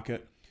really like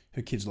it.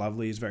 Her kid's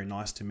lovely. He's very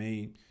nice to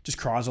me. Just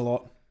cries a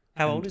lot.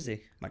 How old is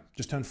he? Like,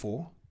 just turned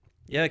 4.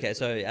 Yeah, okay.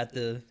 So at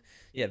the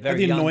very at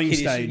the young annoying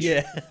kiddish, stage.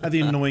 Yeah. At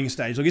the annoying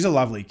stage. Look, he's a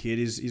lovely kid.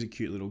 He's a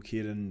cute little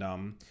kid,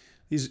 and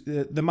he's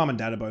the mum and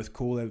dad are both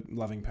cool. They're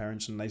loving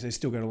parents, and they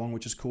still get along,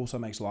 which is cool. So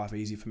it makes life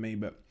easy for me.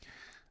 But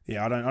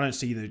yeah, I don't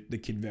see the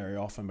kid very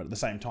often. But at the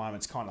same time,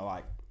 it's kind of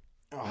like,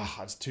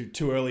 it's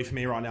too early for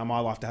me right now in my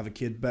life to have a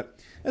kid. But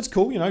it's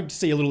cool, to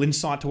see a little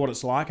insight to what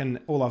it's like. And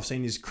all I've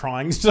seen is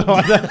crying, so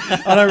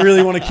I don't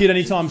really want a kid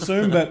anytime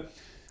soon. But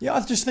yeah,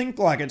 I just think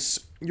like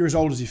you're as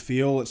old as you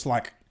feel. It's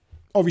like,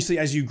 obviously,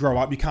 as you grow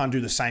up, you can't do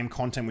the same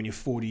content when you're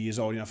 40 years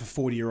old. If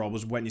a 40-year-old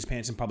was wetting his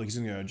pants in public, he's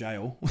going to go to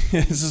jail.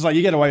 It's just like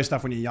you get away with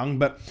stuff when you're young.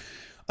 But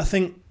I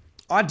think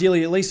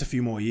ideally at least a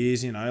few more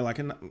years,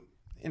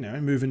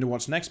 move into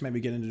what's next. Maybe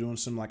get into doing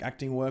some like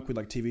acting work with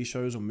like TV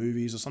shows or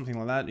movies or something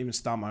like that. Even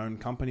start my own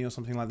company or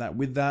something like that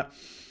with that.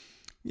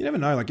 You never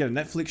know, like get a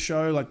Netflix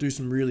show, like do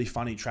some really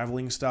funny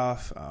traveling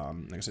stuff.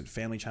 Like I said,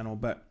 family channel.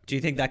 But do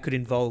you think that could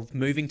involve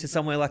moving to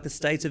somewhere like the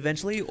States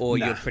eventually, or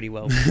you're pretty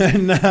well?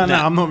 No,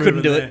 I'm not moving.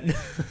 Couldn't do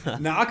it.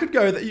 No, I could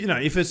go.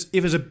 If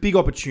it's a big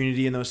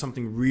opportunity and there was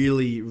something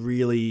really,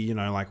 really,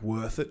 like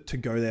worth it to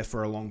go there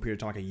for a long period of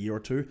time, like a year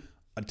or two,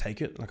 I'd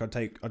take it. Like I'd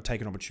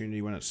take an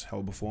opportunity when it's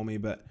held before me.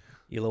 But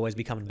you'll always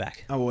be coming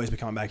back. I'll always be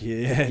coming back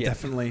here. Yeah,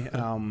 definitely.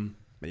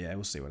 But yeah,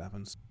 we'll see what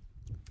happens.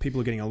 People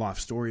are getting a life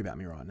story about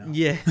me right now.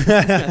 Yeah.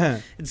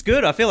 It's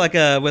good. I feel like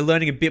we're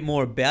learning a bit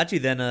more about you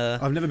than...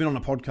 I've never been on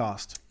a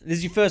podcast. This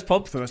is your first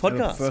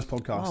podcast? First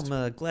podcast. Oh,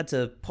 I'm glad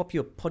to pop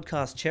your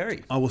podcast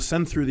cherry. I will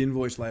send through the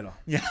invoice later.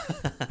 Yeah.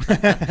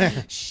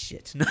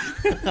 Shit.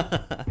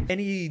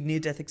 Any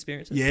near-death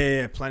experiences?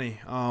 Yeah, plenty.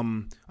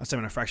 I said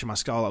when I fractured my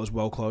skull, that was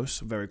well close,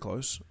 very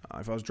close.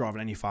 If I was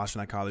driving any faster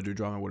in that car they do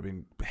drive, I would have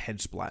been head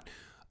splat.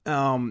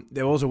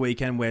 There was a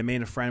weekend where me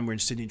and a friend were in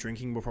Sydney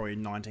drinking. We're probably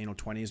 19 or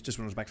 20s, just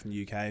when I was back from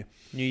the UK.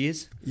 New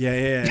Year's?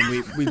 Yeah.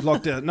 And we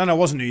blocked it. No, it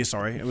wasn't New Year's,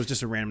 sorry. It was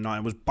just a random night.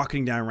 It was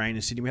bucketing down rain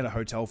in Sydney. We had a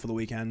hotel for the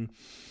weekend.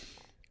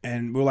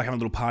 And we were like having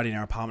a little party in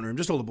our apartment room,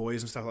 just all the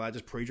boys and stuff like that,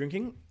 just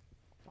pre-drinking.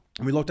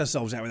 And we locked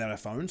ourselves out without our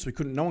phones. So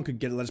no one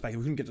could let us back. We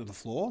couldn't get to the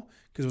floor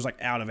because it was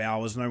like out of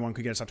hours. No one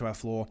could get us up to our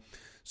floor.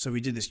 So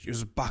we did this. It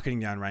was bucketing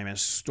down rain, man,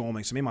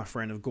 storming. So me and my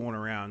friend have gone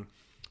around.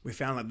 We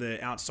found that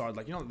the outside,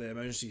 like, the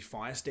emergency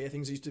fire stair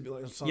things used to be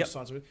like on some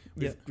sides of it.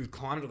 We've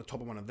climbed to the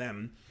top of one of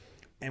them,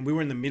 and we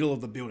were in the middle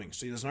of the building.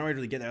 So there's no way to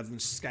really get there other than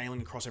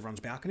scaling across everyone's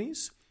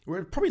balconies.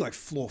 We're at probably like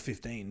floor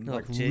 15,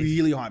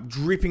 really high,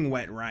 dripping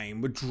wet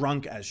rain. We're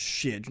drunk as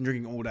shit,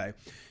 drinking all day.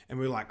 And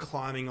we were like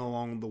climbing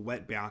along the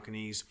wet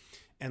balconies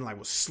and like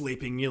we're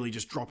sleeping, nearly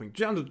just dropping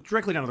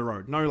directly down to the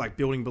road. No like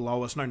building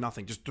below us, no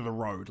nothing, just to the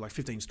road, like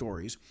 15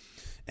 stories.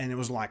 And it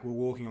was like we're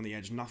walking on the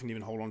edge, nothing to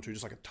even hold on to,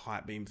 just like a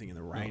tight beam thing in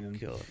the rain.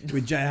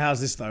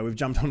 How's this though? We've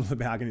jumped onto the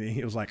balcony.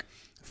 It was like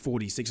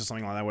 46 or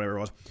something like that, whatever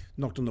it was.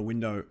 Knocked on the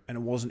window, and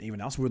it wasn't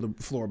even us. We were the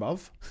floor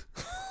above.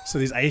 So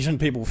these Asian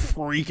people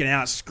freaking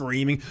out,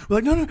 screaming.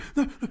 We're like, no,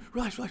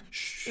 relax,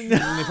 shh. And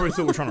they probably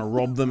thought we were trying to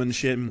rob them and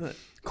shit. And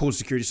called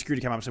security.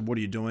 Security came up and said, "What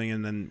are you doing?"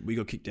 And then we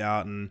got kicked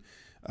out and.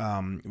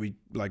 We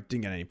like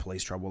didn't get any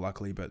police trouble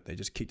luckily, but they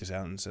just kicked us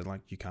out and said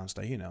like you can't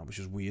stay here now, which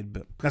is weird.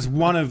 But that's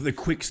one of the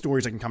quick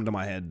stories that can come to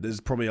my head. There's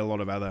probably a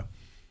lot of other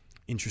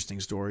interesting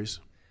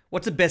stories.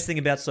 What's the best thing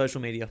about social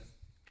media?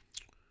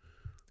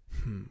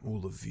 All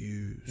the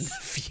views,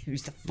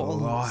 the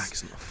followers, the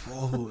likes, and the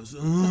followers,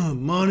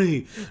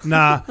 money.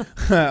 Nah,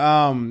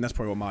 that's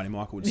probably what Marty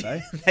Michael would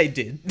say. They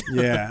did.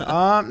 Yeah.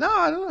 No,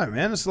 I don't know,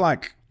 man. It's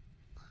like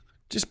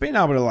just being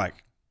able to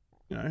like,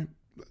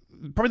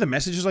 probably the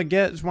messages I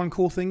get is one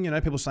cool thing.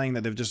 People saying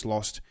that they've just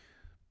lost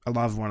a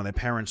loved one of their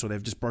parents, or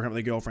they've just broken up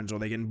with their girlfriends, or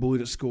they're getting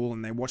bullied at school,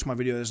 and they watch my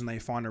videos and they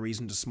find a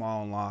reason to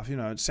smile and laugh.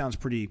 It sounds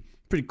pretty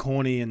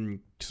corny and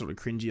sort of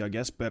cringy, I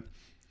guess, but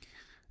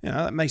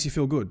that makes you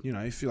feel good.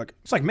 If you're like,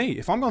 it's like me.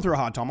 If I'm going through a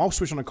hard time, I'll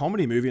switch on a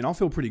comedy movie and I'll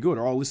feel pretty good,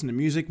 or I'll listen to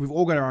music. We've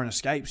all got our own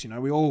escapes.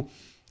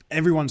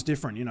 Everyone's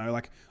different.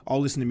 Like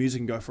I'll listen to music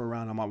and go for a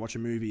run. I might watch a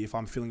movie if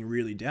I'm feeling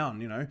really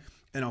down.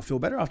 And I'll feel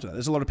better after that.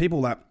 There's a lot of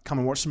people that come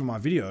and watch some of my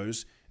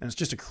videos, and it's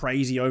just a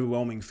crazy,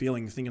 overwhelming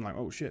feeling, thinking like,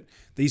 oh shit,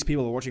 these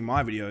people are watching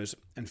my videos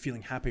and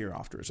feeling happier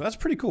after it. So that's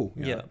pretty cool.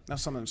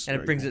 That's something that's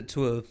and it brings cool. it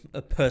to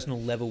a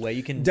personal level where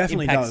you can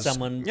definitely impact does.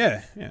 someone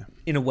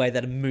in a way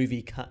that a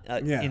movie can't,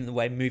 in the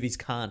way movies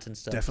can't and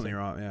stuff. Definitely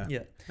right, yeah.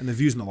 And the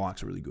views and the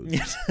likes are really good.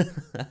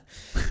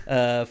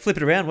 Flip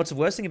it around. What's the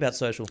worst thing about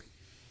social?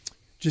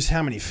 Just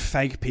how many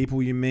fake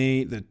people you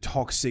meet, the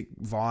toxic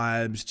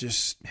vibes,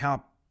 just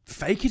how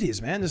fake it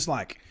is, man. It's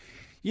like,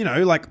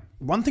 like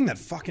one thing that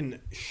fucking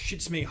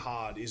shits me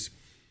hard is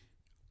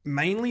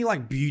mainly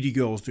like beauty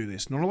girls do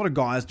this. Not a lot of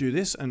guys do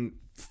this, and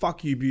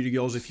fuck you beauty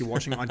girls if you're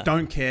watching. I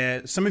don't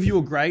care. Some of you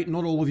are great.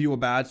 Not all of you are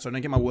bad, so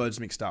don't get my words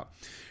mixed up.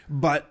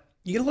 But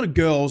you get a lot of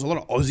girls, a lot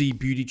of Aussie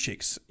beauty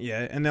chicks,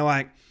 yeah, and they're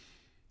like,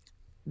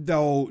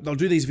 they'll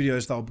do these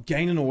videos, they'll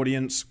gain an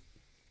audience,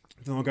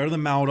 then they'll go to the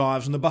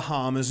Maldives and the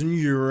Bahamas and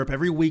Europe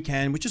every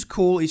weekend, which is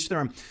cool, each their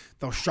own.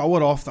 They'll show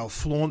it off, they'll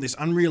flaunt this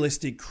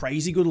unrealistic,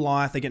 crazy good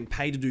life, they're getting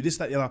paid to do this,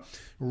 that, the other,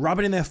 rub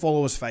it in their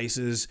followers'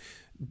 faces,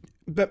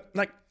 but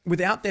like,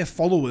 without their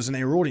followers and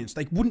their audience,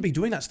 they wouldn't be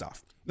doing that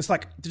stuff. It's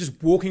like they're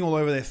just walking all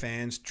over their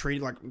fans, they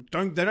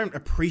don't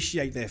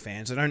appreciate their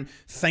fans. They don't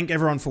thank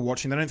everyone for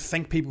watching. They don't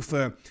thank people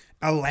for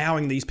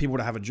allowing these people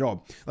to have a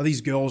job. Like these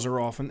girls are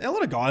off, and a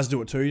lot of guys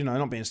do it too, you know,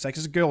 not being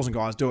sexist. Girls and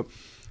guys do it.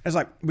 It's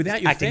like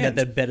without your acting fans,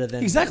 that they're better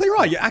than. Exactly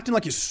right. You're acting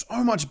like you're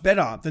so much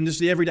better than just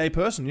the everyday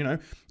person, you know.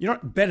 You're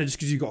not better just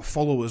because you've got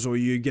followers or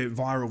you get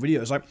viral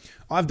videos. Like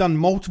I've done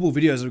multiple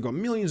videos that have got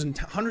millions and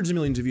hundreds of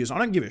millions of views. I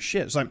don't give a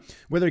shit. It's like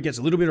whether it gets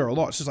a little bit or a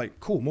lot, it's just like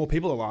cool, more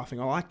people are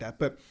laughing. I like that.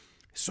 But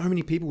so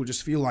many people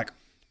just feel like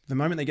the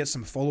moment they get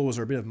some followers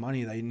or a bit of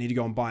money, they need to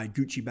go and buy a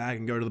Gucci bag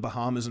and go to the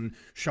Bahamas and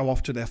show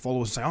off to their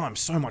followers and say, oh, I'm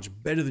so much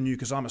better than you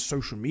because I'm a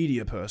social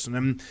media person.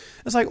 And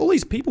it's like all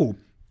these people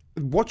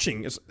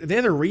watching,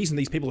 they're the reason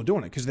these people are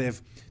doing it because they're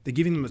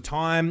giving them the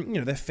time, you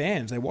know, they're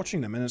fans, they're watching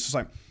them. And it's just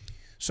like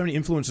so many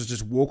influencers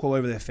just walk all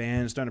over their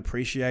fans, don't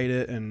appreciate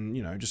it, and,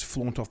 you know, just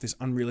flaunt off this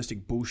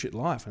unrealistic bullshit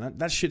life. And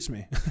that shits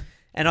me.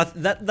 And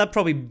that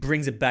probably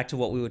brings it back to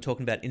what we were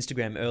talking about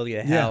Instagram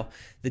earlier, how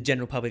the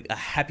general public are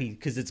happy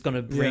because it's going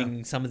to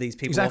bring some of these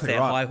people off their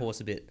high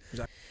horse a bit.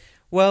 Exactly.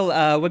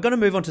 Well, we're going to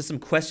move on to some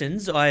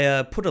questions.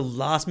 I put a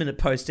last-minute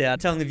post out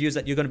telling the viewers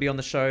that you're going to be on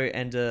the show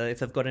and if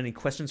they've got any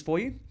questions for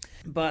you.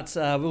 But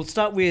we'll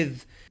start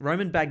with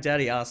Roman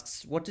Baghdadi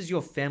asks, what does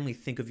your family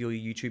think of your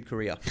YouTube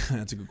career?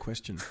 That's a good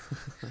question.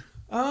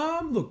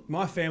 Look,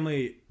 my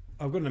family,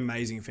 I've got an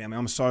amazing family.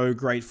 I'm so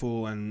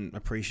grateful and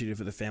appreciative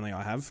for the family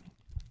I have.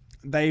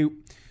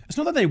 It's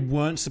not that they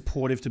weren't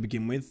supportive to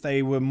begin with.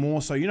 They were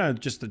more so, you know,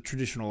 just the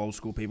traditional old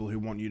school people who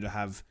want you to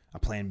have a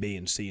plan B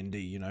and C and D,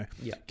 you know,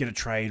 get a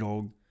trade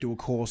or do a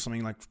course,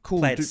 something like cool.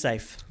 Play it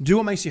safe. Do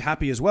what makes you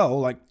happy as well.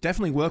 Like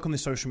definitely work on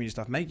this social media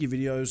stuff, make your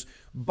videos,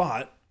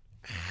 but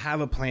have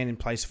a plan in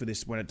place for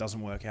this when it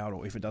doesn't work out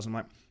or if it doesn't,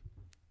 like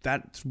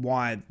that's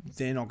why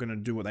they're not going to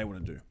do what they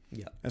want to do.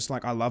 Yeah. It's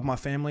like, I love my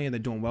family and they're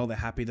doing well. They're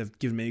happy. They've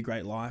given me a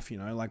great life, you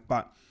know, like,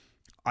 but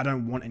I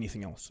don't want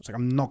anything else. It's like,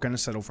 I'm not going to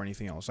settle for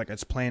anything else. Like,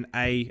 it's plan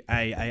A.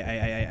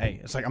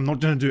 It's like, I'm not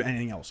going to do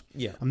anything else.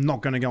 Yeah. I'm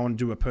not going to go and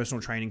do a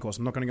personal training course.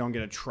 I'm not going to go and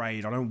get a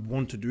trade. I don't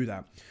want to do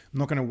that. I'm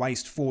not going to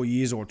waste 4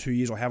 years or 2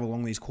 years or however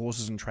long these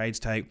courses and trades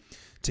take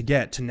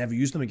to never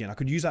use them again. I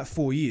could use that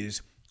 4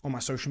 years on my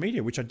social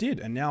media, which I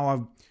did. And now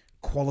I've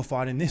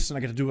qualified in this and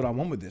I get to do what I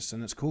want with this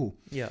and it's cool.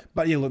 Yeah.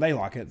 But yeah, look, they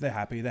like it. They're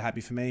happy. They're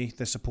happy for me.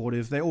 They're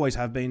supportive. They always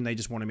have been. They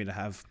just wanted me to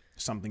have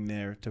something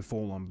there to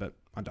fall on, but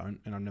I don't,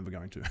 and I'm never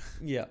going to.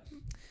 Yeah.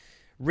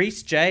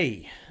 Reese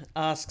J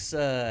asks,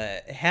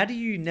 how do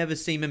you never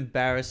seem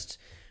embarrassed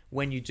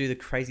when you do the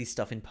crazy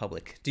stuff in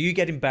public? Do you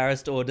get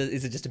embarrassed or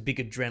is it just a big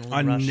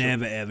adrenaline rush? I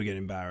never ever get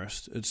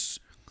embarrassed.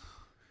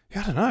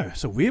 I don't know.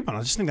 It's a weird one.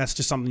 I just think that's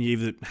just something you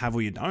either have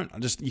or you don't.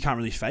 You can't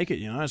really fake it,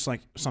 you know? It's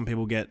like some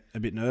people get a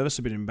bit nervous,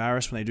 a bit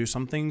embarrassed when they do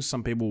some things.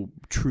 Some people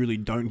truly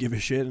don't give a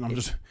shit, and I'm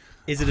just...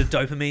 Is it a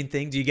dopamine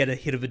thing? Do you get a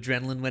hit of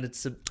adrenaline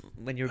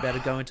when you're about to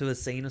go into a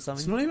scene or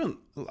something? It's not even...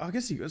 I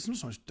guess it's not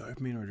so much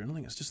dopamine or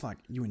adrenaline. It's just like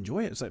you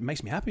enjoy it. It's like, it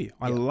makes me happy.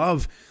 I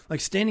love like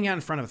standing out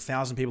in front of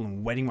 1,000 people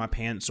and wetting my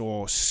pants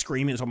or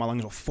screaming at the top of my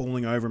lungs or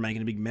falling over and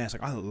making a big mess.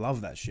 Like I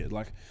love that shit.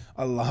 Like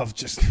I love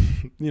just,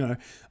 you know,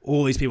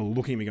 all these people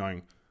looking at me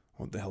going...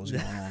 what the hell is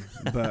going on?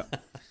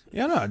 But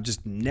yeah, no, I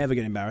just never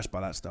get embarrassed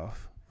by that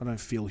stuff. I don't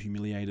feel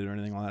humiliated or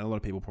anything like that. A lot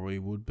of people probably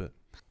would, but...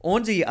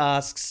 Ornsey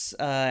asks,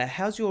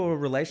 how's your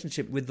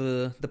relationship with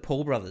the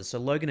Paul brothers? So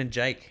Logan and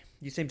Jake.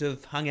 You seem to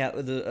have hung out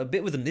with a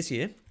bit with them this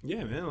year.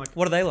 Yeah, man. Like,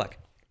 what are they like?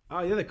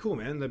 Oh, yeah, they're cool,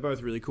 man. They're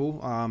both really cool.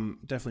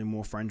 Definitely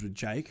more friends with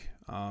Jake.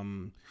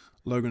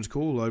 Logan's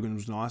cool. Logan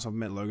was nice. I've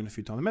met Logan a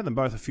few times. I met them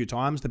both a few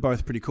times. They're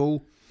both pretty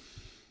cool.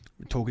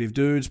 Talkative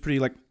dudes. Pretty,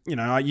 like, you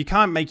know, you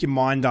can't make your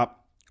mind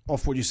up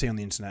off what you see on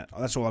the internet.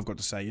 That's all I've got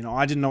to say. You know,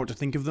 I didn't know what to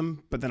think of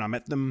them, but then I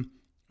met them.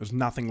 It was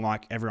nothing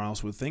like everyone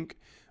else would think.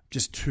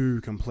 Just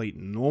two complete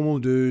normal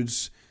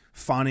dudes,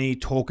 funny,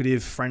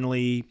 talkative,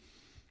 friendly,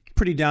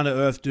 pretty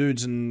down-to-earth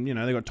dudes, and, you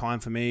know, they got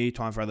time for me,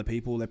 time for other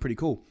people. They're pretty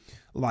cool.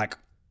 Like,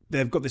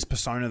 they've got this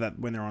persona that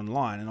when they're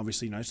online, and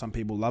obviously, you know, some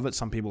people love it,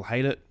 some people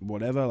hate it,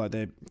 whatever. Like,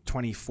 they're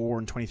 24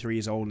 and 23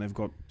 years old, and they've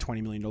got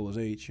 $20 million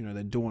each. You know,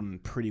 they're doing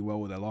pretty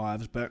well with their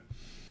lives, but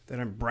they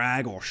don't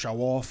brag or show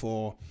off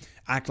or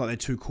act like they're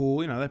too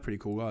cool. You know, they're pretty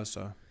cool guys,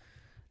 so...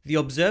 The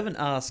Observant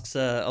asks,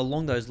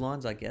 along those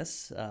lines, I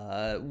guess,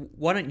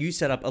 why don't you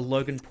set up a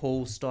Logan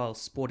Paul-style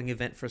sporting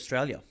event for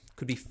Australia?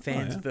 Could be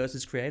fans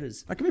versus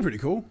creators. That could be pretty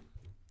cool.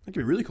 That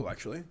could be really cool,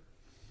 actually.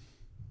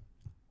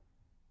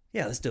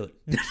 Yeah, let's do it.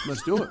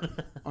 Let's do it.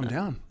 I'm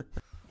down.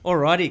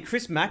 Alrighty,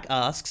 Chris Mack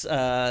asks,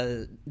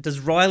 does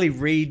Riley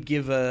Reid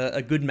give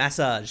a good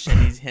massage?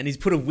 And he's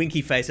put a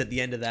winky face at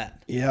the end of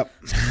that. Yep.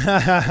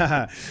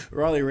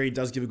 Riley Reid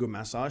does give a good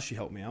massage. She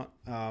helped me out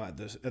at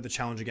the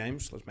Challenger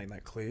Games. Let's make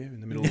that clear. In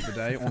the middle of the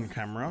day on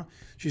camera.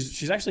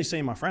 She's actually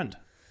seeing my friend.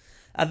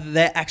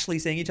 They're actually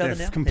seeing each other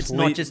now? It's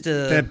not just a...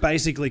 They're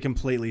basically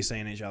completely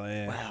seeing each other,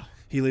 yeah. Wow.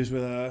 He lives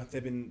with her.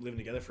 They've been living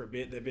together for a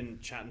bit. They've been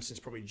chatting since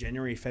probably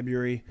January,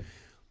 February.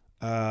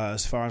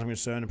 As far as I'm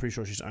concerned, I'm pretty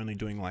sure she's only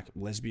doing like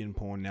lesbian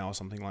porn now or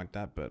something like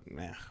that. But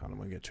I don't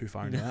want to get too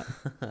far into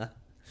that.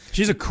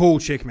 She's a cool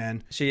chick,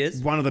 man. She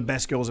is? One of the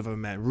best girls I've ever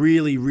met.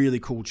 Really, really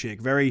cool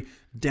chick. Very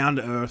down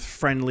to earth,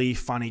 friendly,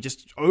 funny.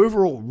 Just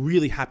overall,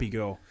 really happy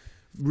girl.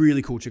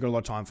 Really cool chick. Got a lot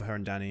of time for her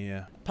and Danny,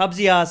 yeah.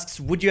 Pubsy asks,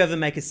 would you ever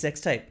make a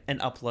sex tape and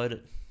upload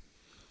it?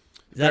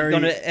 Is that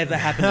going to ever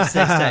happen, a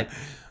sex tape?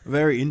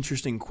 Very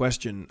interesting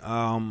question.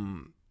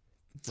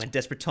 When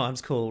desperate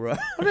times call, right?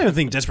 I don't even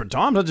think desperate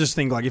times. I just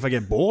think like if I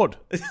get bored.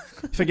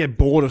 If I get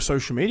bored of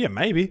social media,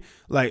 maybe.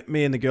 Like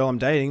me and the girl I'm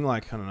dating,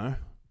 like, I don't know.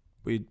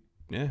 We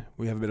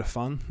have a bit of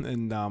fun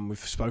and we've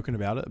spoken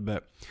about it,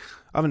 but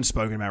I haven't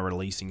spoken about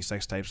releasing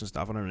sex tapes and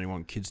stuff. I don't really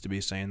want kids to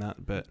be seeing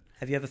that, but...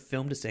 Have you ever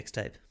filmed a sex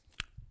tape?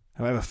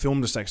 Have I ever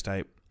filmed a sex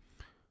tape?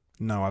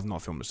 No, I've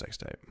not filmed a sex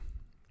tape.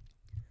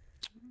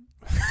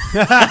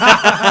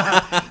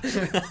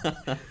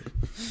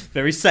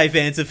 Very safe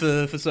answer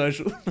for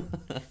social.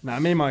 Nah,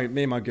 me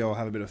and my girl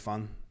have a bit of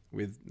fun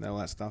with all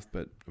that stuff,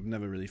 but I've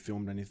never really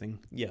filmed anything.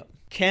 Yeah.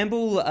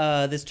 Campbell,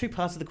 there's two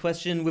parts of the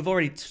question. We've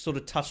already sort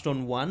of touched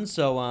on one,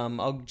 so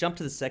I'll jump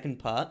to the second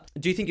part.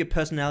 Do you think your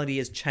personality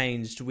has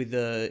changed with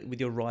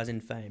your rise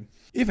in fame?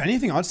 If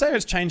anything, I'd say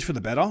it's changed for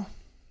the better.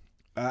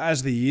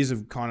 As the years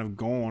have kind of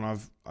gone,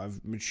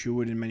 I've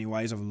matured in many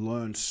ways. I've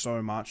learned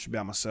so much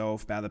about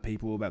myself, about the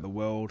people, about the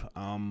world.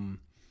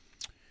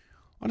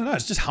 I don't know.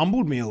 It's just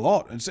humbled me a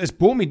lot. It's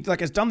brought me,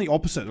 like, it's done the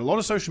opposite. A lot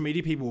of social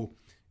media people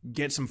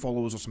get some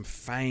followers or some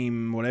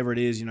fame, whatever it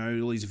is, you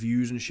know, all these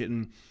views and shit,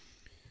 and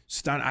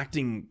start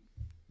acting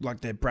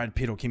like they're Brad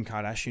Pitt or Kim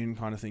Kardashian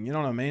kind of thing. You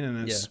know what I mean?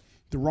 And it's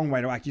the wrong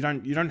way to act. You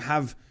don't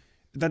have,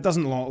 that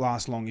doesn't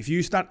last long. If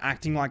you start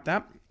acting like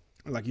that,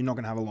 like, you're not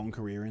going to have a long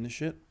career in this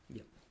shit.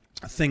 Yep.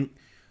 I think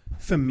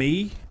for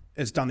me,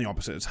 it's done the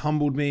opposite. It's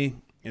humbled me.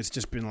 It's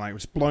just been like,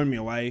 it's blown me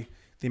away.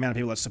 The amount of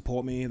people that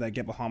support me, they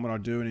get behind what I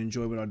do and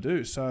enjoy what I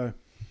do. So,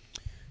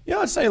 yeah,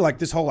 I'd say like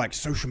this whole like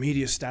social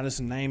media status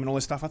and name and all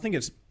this stuff, I think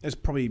it's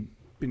probably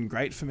been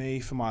great for me,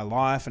 for my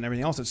life and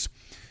everything else.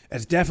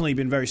 It's definitely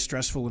been very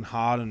stressful and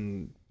hard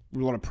and a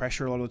lot of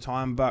pressure a lot of the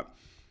time, but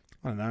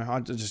I don't know,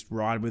 I just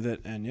ride with it.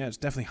 And yeah, it's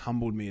definitely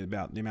humbled me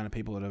about the amount of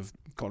people that have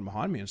gotten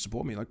behind me and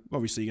support me. Like,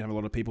 obviously you can have a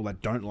lot of people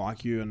that don't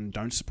like you and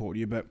don't support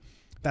you, but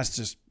that's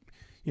just,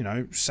 you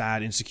know,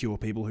 sad, insecure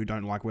people who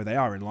don't like where they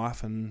are in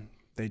life, and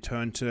they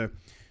turn to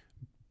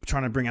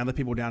trying to bring other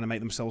people down to make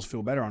themselves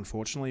feel better,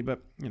 unfortunately.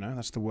 But, you know,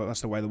 that's the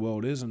way the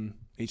world is, and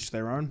each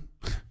their own.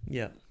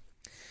 Yeah.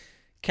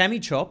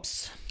 Cammy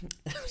Chops.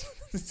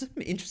 Some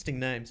interesting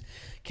names.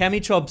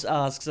 Cammy Chops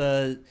asks,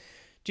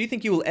 do you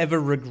think you will ever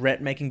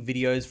regret making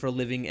videos for a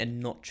living and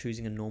not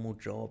choosing a normal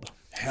job?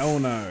 Hell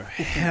no.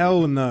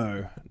 Hell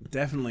no.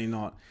 Definitely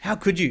not. How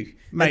could you?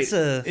 Mate,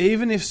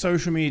 even if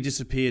social media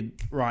disappeared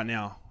right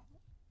now,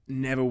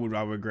 never would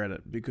I regret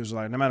it, because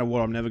like no matter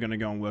what, I'm never going to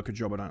go and work a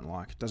job I don't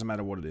like. It doesn't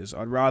matter what it is.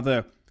 I'd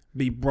rather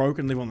be broke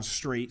and live on the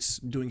streets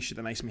doing shit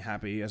that makes me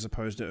happy, as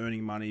opposed to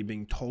earning money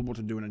being told what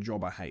to do in a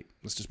job I hate.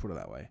 Let's just put it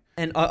that way.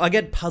 And I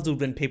get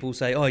puzzled when people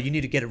say, oh, you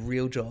need to get a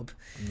real job.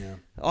 Yeah.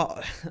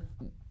 Oh,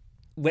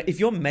 if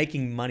you're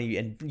making money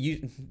and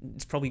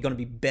it's probably going to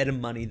be better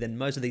money than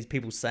most of these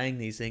people saying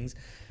these things,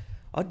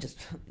 I'd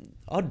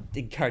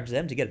encourage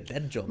them to get a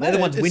better job. They're the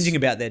ones whinging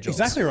about their jobs.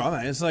 Exactly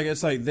right, mate.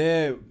 It's like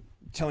they're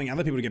telling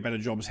other people to get better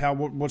jobs.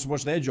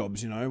 What's their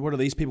jobs? You know, what are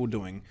these people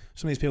doing?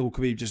 Some of these people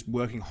could be just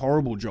working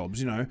horrible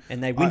jobs. You know,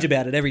 and they whinge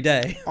about it every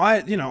day.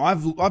 I've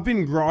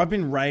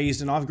been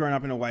raised and I've grown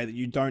up in a way that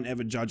you don't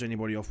ever judge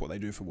anybody off what they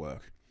do for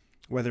work,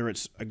 whether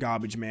it's a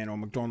garbage man or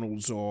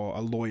McDonald's or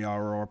a lawyer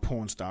or a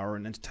porn star or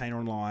an entertainer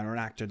online or an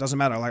actor. It doesn't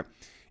matter. Like,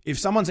 if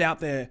someone's out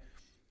there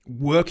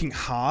working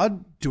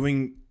hard,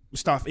 doing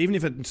stuff, even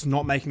if it's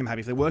not making them happy,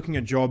 if they're working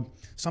a job,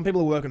 some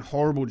people are working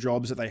horrible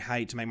jobs that they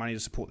hate to make money to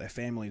support their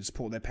family, to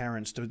support their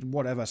parents, to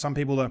whatever. Some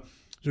people are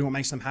doing what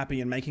makes them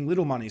happy and making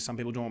little money. Some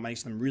people doing what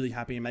makes them really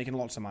happy and making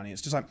lots of money.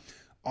 It's just like,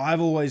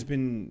 I've always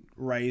been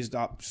raised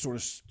up sort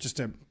of just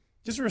to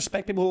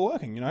respect people who are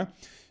working, you know?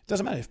 It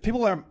doesn't matter. If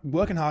people are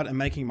working hard and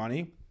making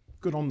money,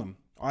 good on them.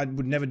 I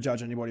would never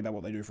judge anybody about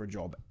what they do for a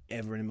job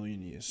ever in a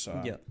million years.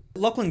 So yeah.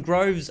 Lachlan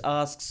Groves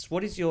asks,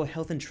 "What is your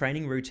health and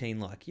training routine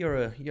like?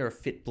 You're a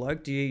fit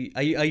bloke.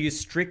 Are you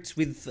strict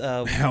with?"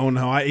 Hell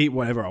no, I eat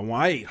whatever I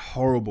want. I eat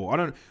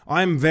horrible.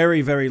 I'm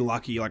very, very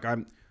lucky. Like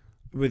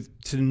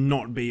to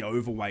not be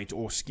overweight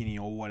or skinny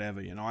or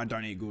whatever. You know, I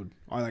don't eat good.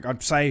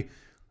 I'd say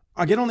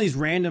I get on these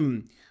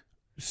random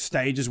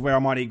stages where I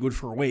might eat good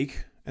for a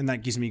week, and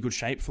that gives me good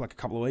shape for like a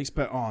couple of weeks.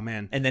 But, oh,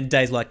 man. And then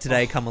days like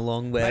today come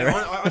along where...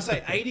 I'd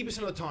say 80%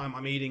 of the time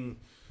I'm eating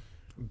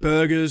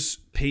burgers,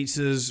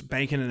 pizzas,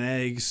 bacon and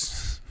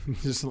eggs,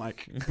 just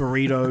like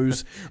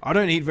burritos. I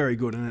don't eat very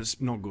good, and it's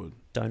not good.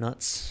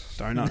 Donuts,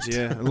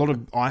 yeah. A lot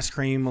of ice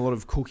cream, a lot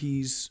of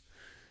cookies,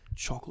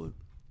 chocolate,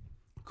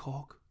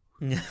 cock.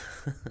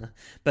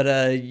 But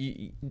are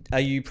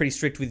you pretty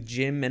strict with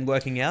gym and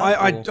working out?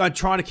 I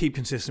try to keep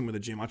consistent with the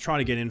gym. I try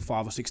to get in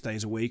 5 or 6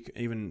 days a week.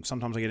 Even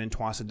sometimes I get in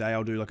twice a day.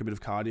 I'll do like a bit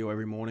of cardio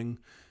every morning.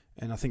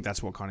 And I think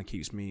that's what kind of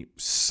keeps me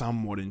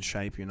somewhat in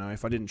shape, you know.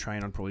 If I didn't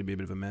train, I'd probably be a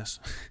bit of a mess.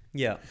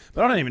 Yeah.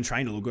 But I don't even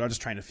train to look good. I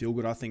just train to feel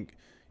good. I think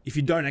if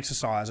you don't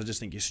exercise, I just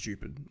think you're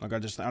stupid. Like I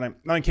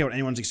don't care what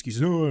anyone's excuse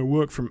is. Oh, I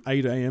work from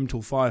 8 a.m.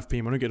 till 5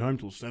 p.m. I don't get home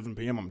till 7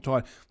 p.m. I'm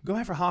tired. Go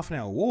out for a half an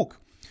hour walk.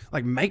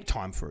 Like, make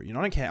time for it. You know,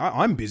 I don't care.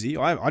 I'm busy.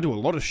 I do a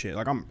lot of shit.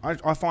 Like,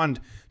 I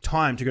find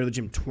time to go to the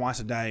gym twice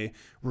a day,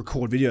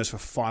 record videos for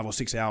 5 or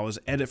 6 hours,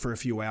 edit for a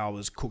few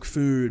hours, cook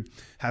food,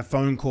 have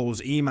phone calls,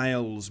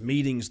 emails,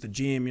 meetings, the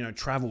gym, you know,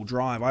 travel,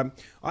 drive. I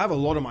have a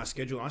lot on my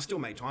schedule, and I still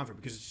make time for it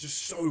because it's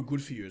just so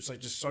good for you. It's like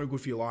just so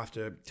good for your life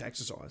to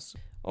exercise.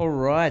 All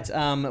right.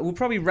 We'll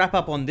probably wrap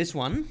up on this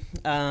one.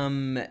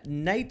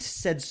 Nate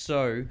said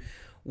so.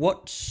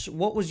 What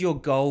was your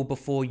goal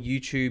before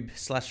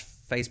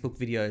YouTube/Facebook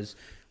videos?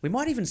 We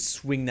might even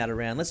swing that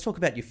around. Let's talk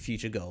about your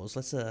future goals.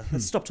 Let's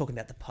stop talking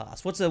about the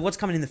past. What's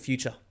coming in the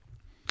future?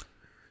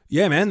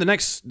 Yeah, man. The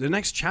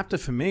next chapter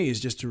for me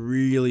is just to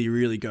really,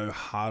 really go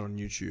hard on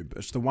YouTube.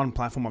 It's the one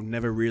platform I've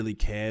never really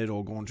cared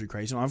or gone too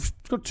crazy on. I've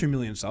got 2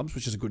 million subs,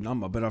 which is a good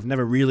number, but I've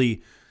never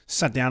really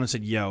sat down and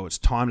said, yo, it's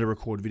time to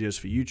record videos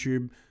for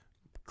YouTube,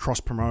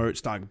 cross-promote,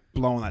 start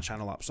blowing that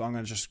channel up. So I'm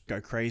going to just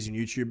go crazy on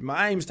YouTube.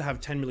 My aim is to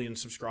have 10 million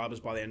subscribers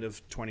by the end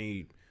of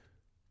 2020.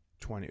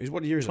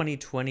 What year is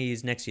 2020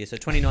 is next year, so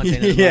 2019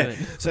 at the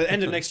moment. So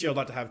end of next year, I'd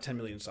like to have 10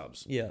 million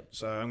subs. Yeah.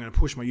 So I'm going to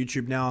push my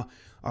YouTube now.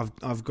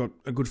 I've got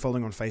a good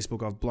following on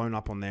Facebook. I've blown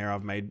up on there.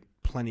 I've made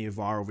plenty of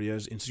viral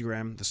videos.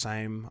 Instagram, the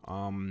same.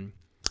 All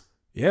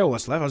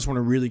that's left. I just want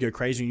to really go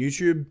crazy on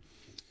YouTube.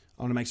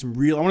 I want to make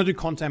I want to do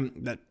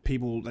content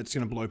that's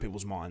going to blow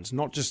people's minds.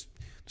 Not just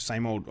the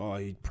same old, oh,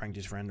 he pranked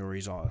his friend, or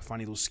he's a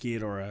funny little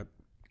skit, or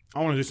I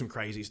want to do some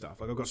crazy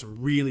stuff. Like, I've got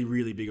some really,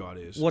 really big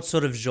ideas. What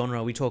sort of genre?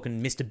 Are we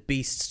talking Mr.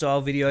 Beast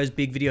style videos,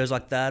 big videos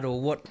like that, or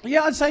what?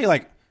 Yeah, I'd say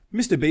like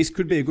Mr. Beast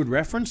could be a good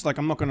reference. Like,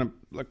 I'm not going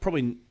to,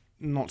 probably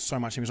not so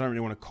much because I don't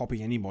really want to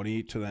copy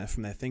anybody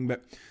from their thing,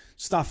 but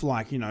stuff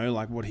like, you know,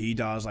 like what he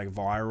does, like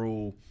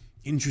viral,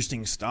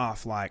 interesting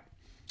stuff, like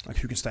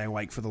who can stay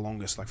awake for the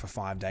longest, like for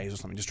 5 days or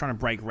something. Just trying to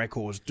break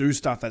records, do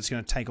stuff that's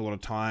going to take a lot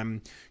of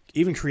time.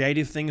 Even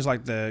creative things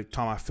like the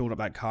time I filled up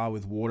that car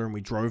with water and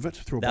we drove it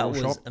through a bottle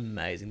shop. That was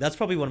amazing. That's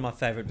probably one of my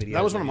favorite videos.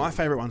 That was one of my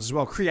favorite ones as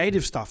well.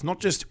 Creative stuff, not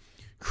just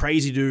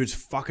crazy dudes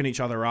fucking each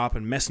other up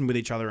and messing with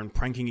each other and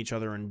pranking each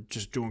other and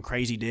just doing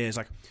crazy dares.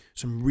 Like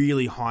some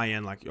really high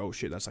end, like, oh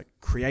shit, that's like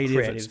creative.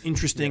 It's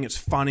interesting. Yeah. It's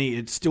funny.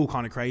 It's still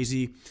kind of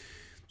crazy.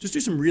 Just do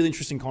some really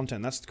interesting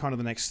content. That's kind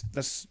of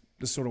that's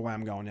the sort of way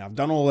I'm going now. I've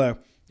done all the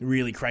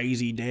really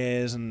crazy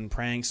dares and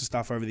pranks and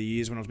stuff over the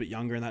years when I was a bit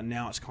younger, and that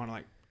now it's kind of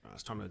like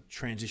it's time to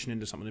transition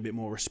into something a bit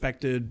more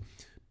respected,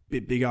 a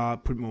bit bigger,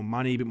 put more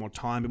money, a bit more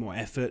time, a bit more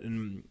effort,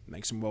 and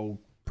make some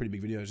pretty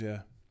big videos.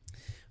 Yeah.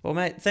 Well,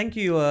 mate, thank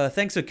you.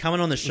 Thanks for coming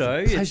on the show.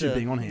 It's a pleasure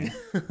being on here.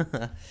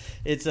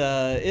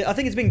 I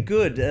think it's been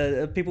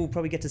good. People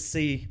probably get to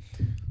see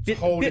a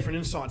whole different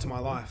insight to my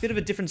life. Bit of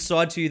a different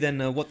side to you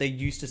than what they're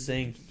used to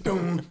seeing. I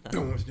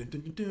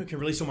can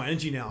release all my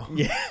energy now.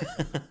 Yeah.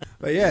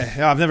 But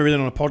yeah, I've never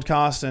been on a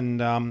podcast,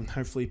 and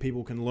hopefully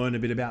people can learn a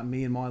bit about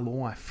me and my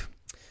life.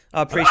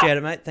 I appreciate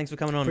it, mate. Thanks for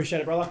coming on. Appreciate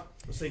it, brother.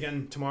 We'll see you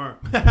again tomorrow.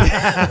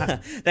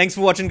 Thanks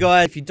for watching,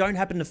 guys. If you don't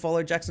happen to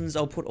follow Jackson's,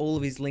 I'll put all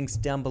of his links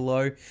down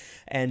below.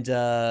 And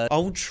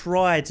I'll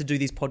try to do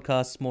these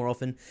podcasts more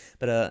often.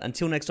 But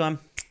until next time,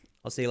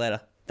 I'll see you later.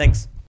 Thanks.